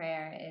about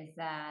prayer is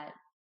that,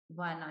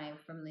 one, I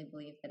firmly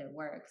believe that it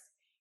works,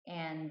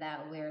 and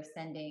that we're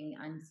sending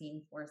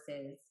unseen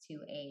forces to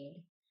aid.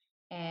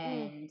 Mm,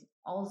 And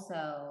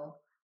also,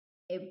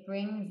 it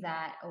brings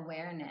that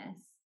awareness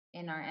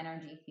in our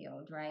energy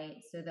field, right?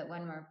 So that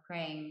when we're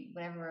praying,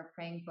 whatever we're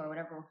praying for,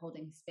 whatever we're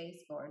holding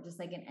space for, just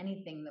like in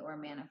anything that we're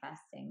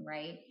manifesting,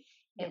 right?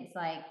 yep. It's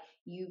like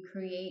you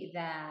create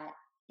that.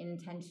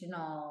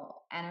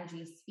 intentional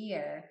energy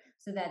sphere,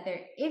 so that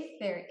if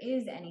there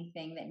is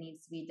anything that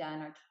needs to be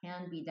done or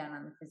can be done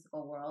on the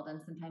physical world,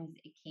 and sometimes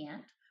it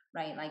can't,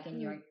 right, like in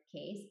Mm. your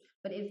case,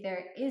 but if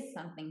there is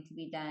something to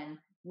be done,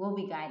 we'll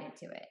be guided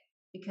to it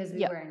because we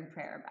Yep. were in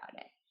prayer about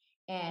it.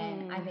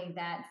 And I Mm. think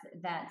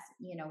that's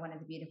one of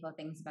the beautiful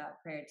things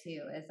about prayer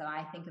too, is that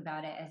I think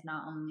about it as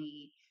not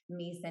only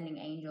me sending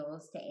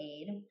angels to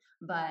aid,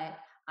 but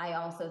I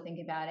also think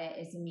about it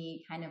as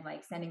me kind of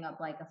like sending up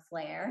like a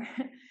flare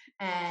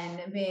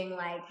and being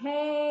like,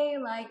 hey,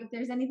 like if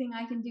there's anything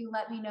I can do,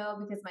 let me know,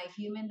 because my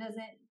human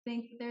doesn't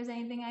think there's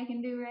anything I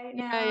can do right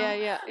Yeah, yeah,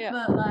 now. yeah, yeah.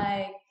 But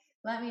like,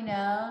 let me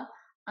know.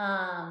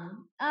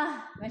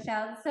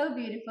 Michelle, it's so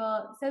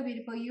beautiful, so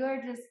beautiful.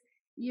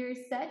 You're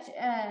such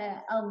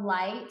a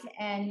light,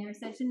 and you're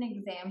such an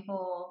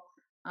example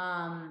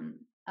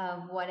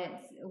of what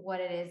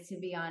it is to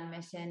be on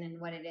mission,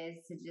 and what it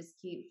is to just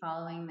keep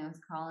following those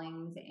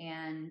callings,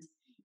 and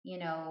you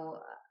know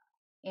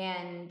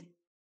and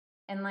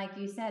like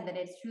you said, that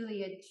it's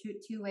truly a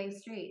two-way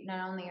street.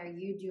 Not only are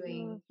you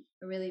doing Mm.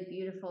 a really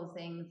beautiful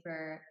thing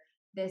for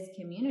this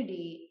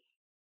community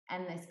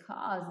and this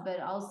cause, but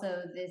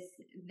also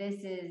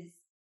this is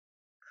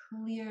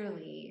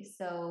clearly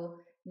so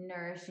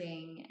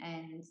nourishing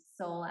and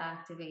soul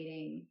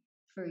activating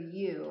for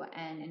you,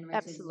 and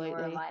enriches your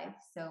Absolutely. life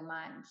so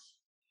much.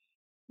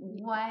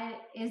 Y-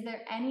 What is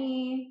there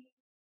any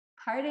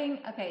parting?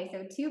 Okay,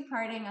 so two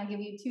parting. I'll give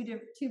you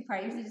two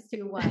parting. Usually just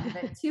do one,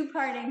 but two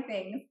parting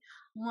things.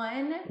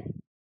 One,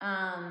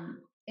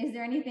 is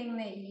there anything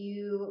that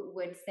you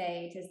would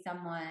say to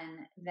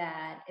someone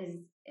that is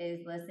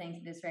listening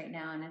to this right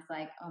now and it's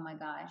like, oh my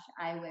gosh,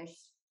 I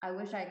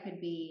wish I could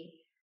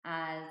be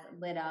as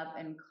lit up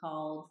and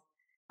called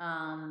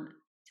um,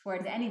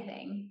 towards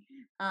anything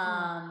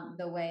mm.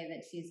 the way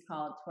that she's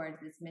called towards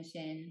this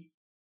mission?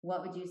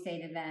 What would you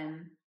say to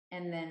them?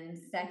 And then,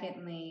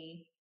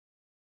 secondly,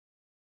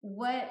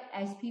 what,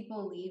 as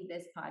people leave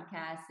this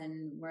podcast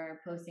and we're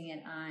posting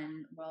it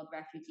on World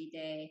Refugee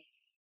Day,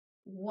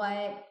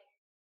 what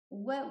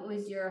what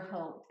was your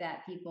hope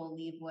that people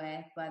leave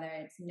with, whether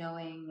it's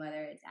knowing,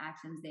 whether it's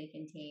actions they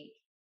can take?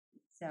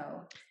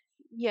 So,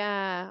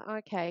 Yeah,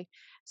 okay.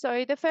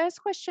 So the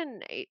first question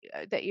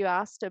that you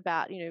asked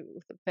about,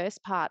 with the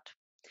first part,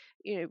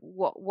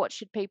 what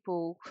should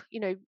people,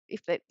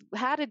 if they,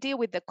 how to deal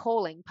with the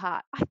calling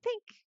part, I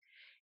think,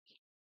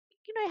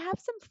 have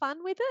some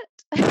fun with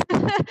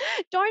it.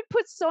 Don't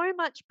put so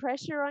much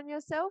pressure on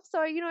yourself.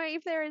 So,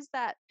 if there is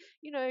that,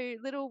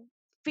 little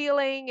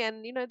feeling,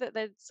 and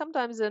that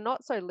sometimes they're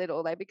not so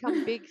little, they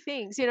become big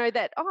things,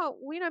 that, oh,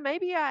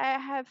 maybe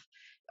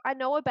I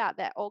know about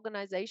that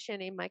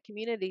organization in my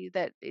community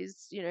that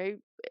is,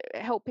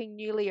 helping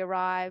newly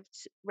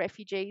arrived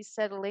refugees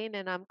settle in,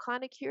 and I'm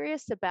kind of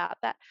curious about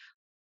that.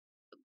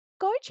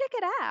 Go check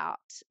it out.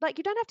 Like,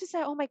 you don't have to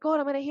say, "Oh my God,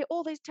 I'm going to hear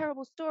all these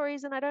terrible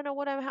stories and I don't know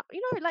what I'm,"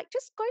 like,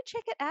 just go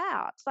check it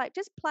out. Like,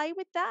 just play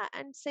with that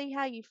and see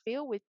how you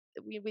feel with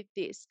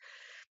this.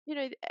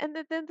 And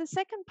then the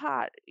second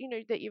part,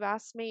 that you've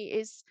asked me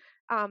is,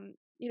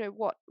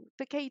 what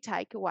the key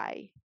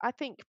takeaway. I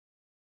think,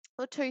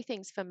 well, two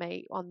things for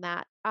me on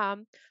that.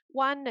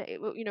 One,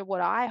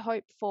 what I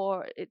hope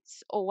for,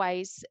 it's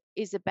always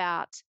is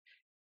about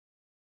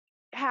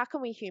how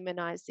can we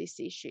humanize this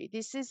issue?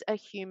 This is a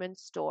human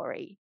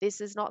story.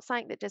 This is not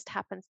something that just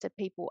happens to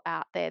people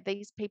out there.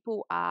 These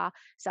people are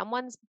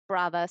someone's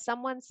brother,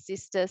 someone's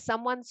sister,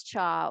 someone's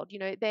child.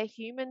 They're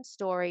human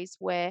stories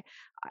where,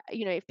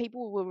 if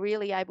people were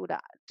really able to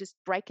just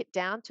break it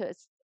down to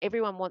us,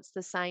 everyone wants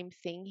the same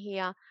thing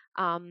here,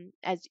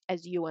 as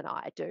you and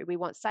I do. We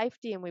want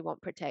safety and we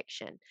want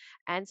protection.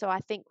 And so I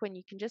think when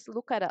you can just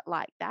look at it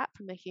like that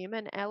from a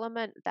human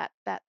element,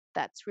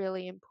 that's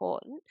really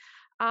important.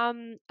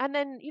 And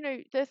then,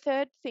 the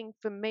third thing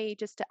for me,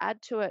 just to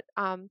add to it,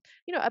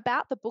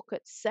 about the book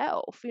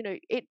itself,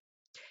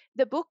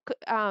 the book,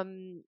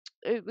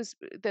 it was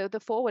the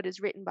forward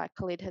is written by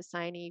Khalid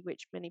Hosseini,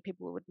 which many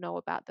people would know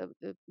about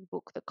the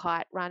book The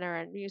Kite Runner,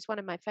 and he's one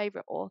of my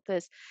favorite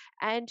authors.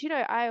 And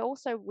I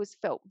also was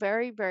felt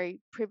very, very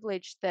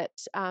privileged that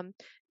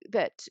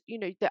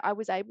I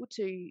was able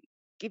to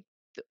give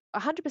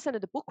 100%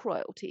 of the book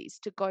royalties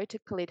to go to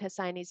Khalid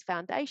Hosseini's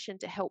foundation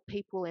to help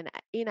people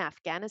in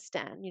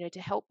Afghanistan,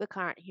 to help the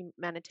current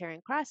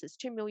humanitarian crisis.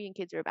 2 million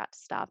kids are about to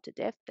starve to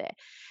death there.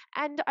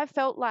 And I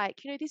felt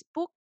like, this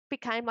book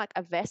became like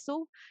a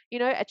vessel,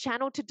 a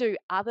channel to do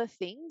other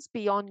things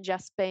beyond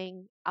just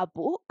being a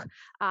book.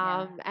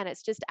 yeah. And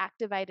it's just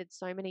activated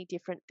so many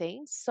different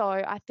things. So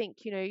I think,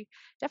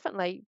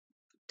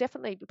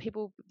 definitely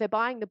people, they're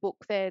buying the book,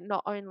 they're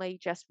not only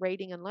just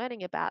reading and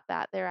learning about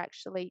that, they're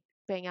actually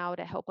being able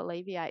to help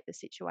alleviate the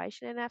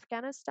situation in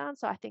Afghanistan.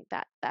 So I think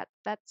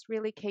that's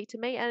really key to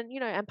me. And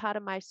and part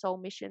of my soul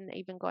mission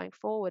even going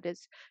forward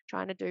is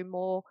trying to do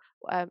more,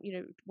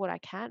 what I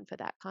can for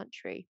that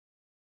country.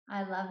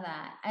 I love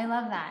that. I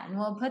love that. And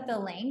we'll put the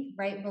link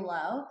right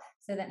below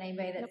so that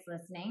anybody Yep. that's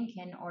listening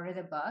can order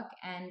the book.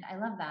 And I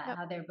love that, Yep.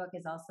 how their book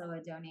is also a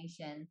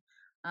donation.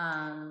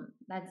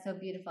 That's so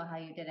beautiful how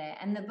you did it.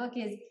 And the book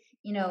is,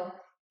 you know,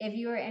 if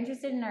you are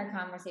interested in our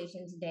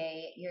conversation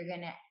today, you're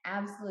going to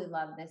absolutely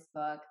love this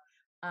book.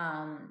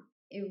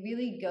 It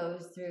really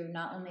goes through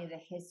not only the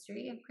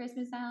history of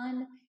Christmas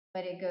Island,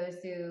 but it goes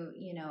through,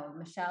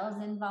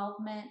 Michelle's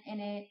involvement in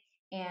it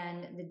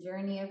and the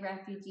journey of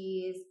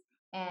refugees.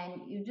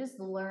 And you just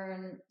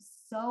learn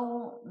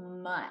so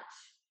much.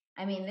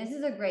 I mean, this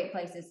is a great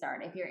place to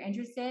start. If you're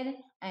interested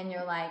and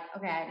you're like,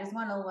 okay, I just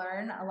want to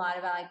learn a lot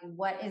about like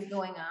what is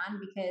going on,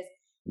 because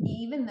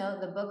even though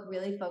the book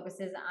really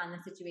focuses on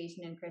the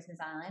situation in Christmas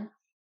Island,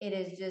 it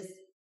is just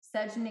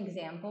such an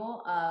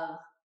example of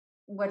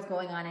what's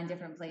going on in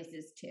different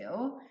places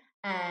too.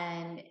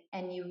 And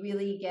you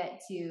really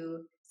get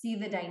to see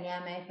the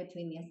dynamic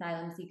between the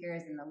asylum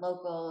seekers and the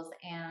locals,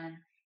 and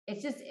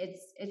it's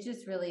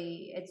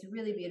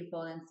really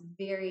beautiful, and it's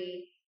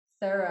very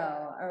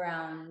thorough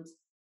around.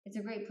 It's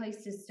a great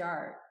place to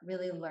start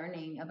really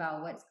learning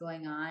about what's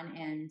going on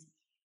and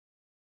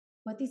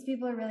what these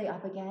people are really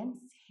up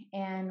against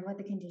and what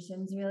the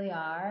conditions really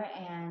are,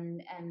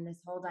 and this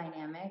whole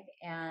dynamic.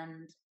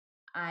 And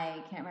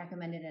I can't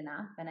recommend it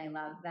enough. And I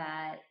love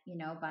that,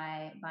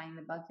 by buying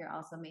the book, you're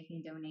also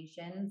making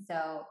donations.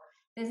 So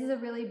this is a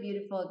really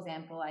beautiful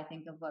example, I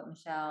think, of what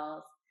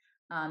Michelle's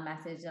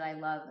message that I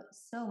love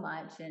so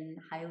much and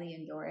highly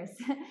endorse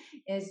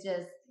is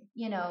just,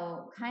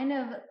 kind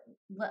of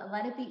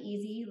let it be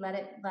easy, let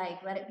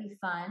it be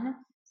fun,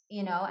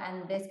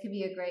 and this could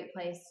be a great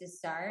place to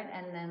start.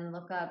 And then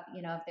look up,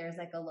 if there's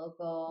like a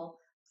local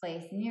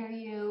place near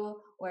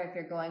you, or if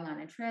you're going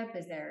on a trip,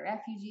 is there a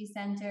refugee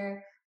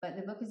center? But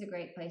the book is a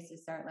great place to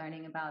start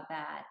learning about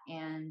that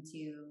and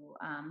to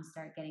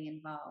start getting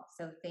involved.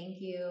 So thank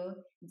you.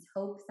 It's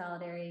Hope,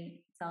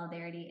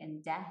 Solidarity,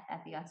 and Death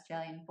at the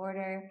Australian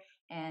Border.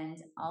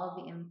 And all of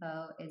the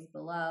info is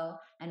below.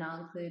 And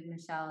I'll include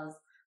Michelle's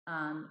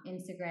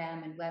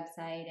Instagram and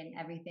website and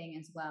everything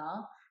as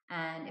well.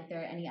 And if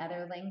there are any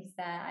other links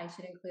that I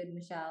should include,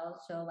 Michelle,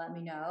 she'll let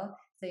me know.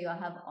 So you'll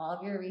have all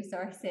of your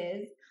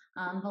resources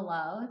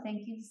below.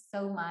 Thank you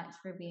so much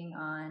for being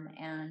on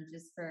and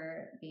just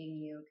for being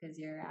you, because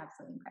you're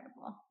absolutely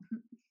incredible.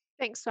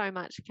 Thanks so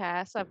much,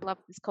 Cass. I've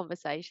loved this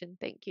conversation.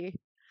 Thank you.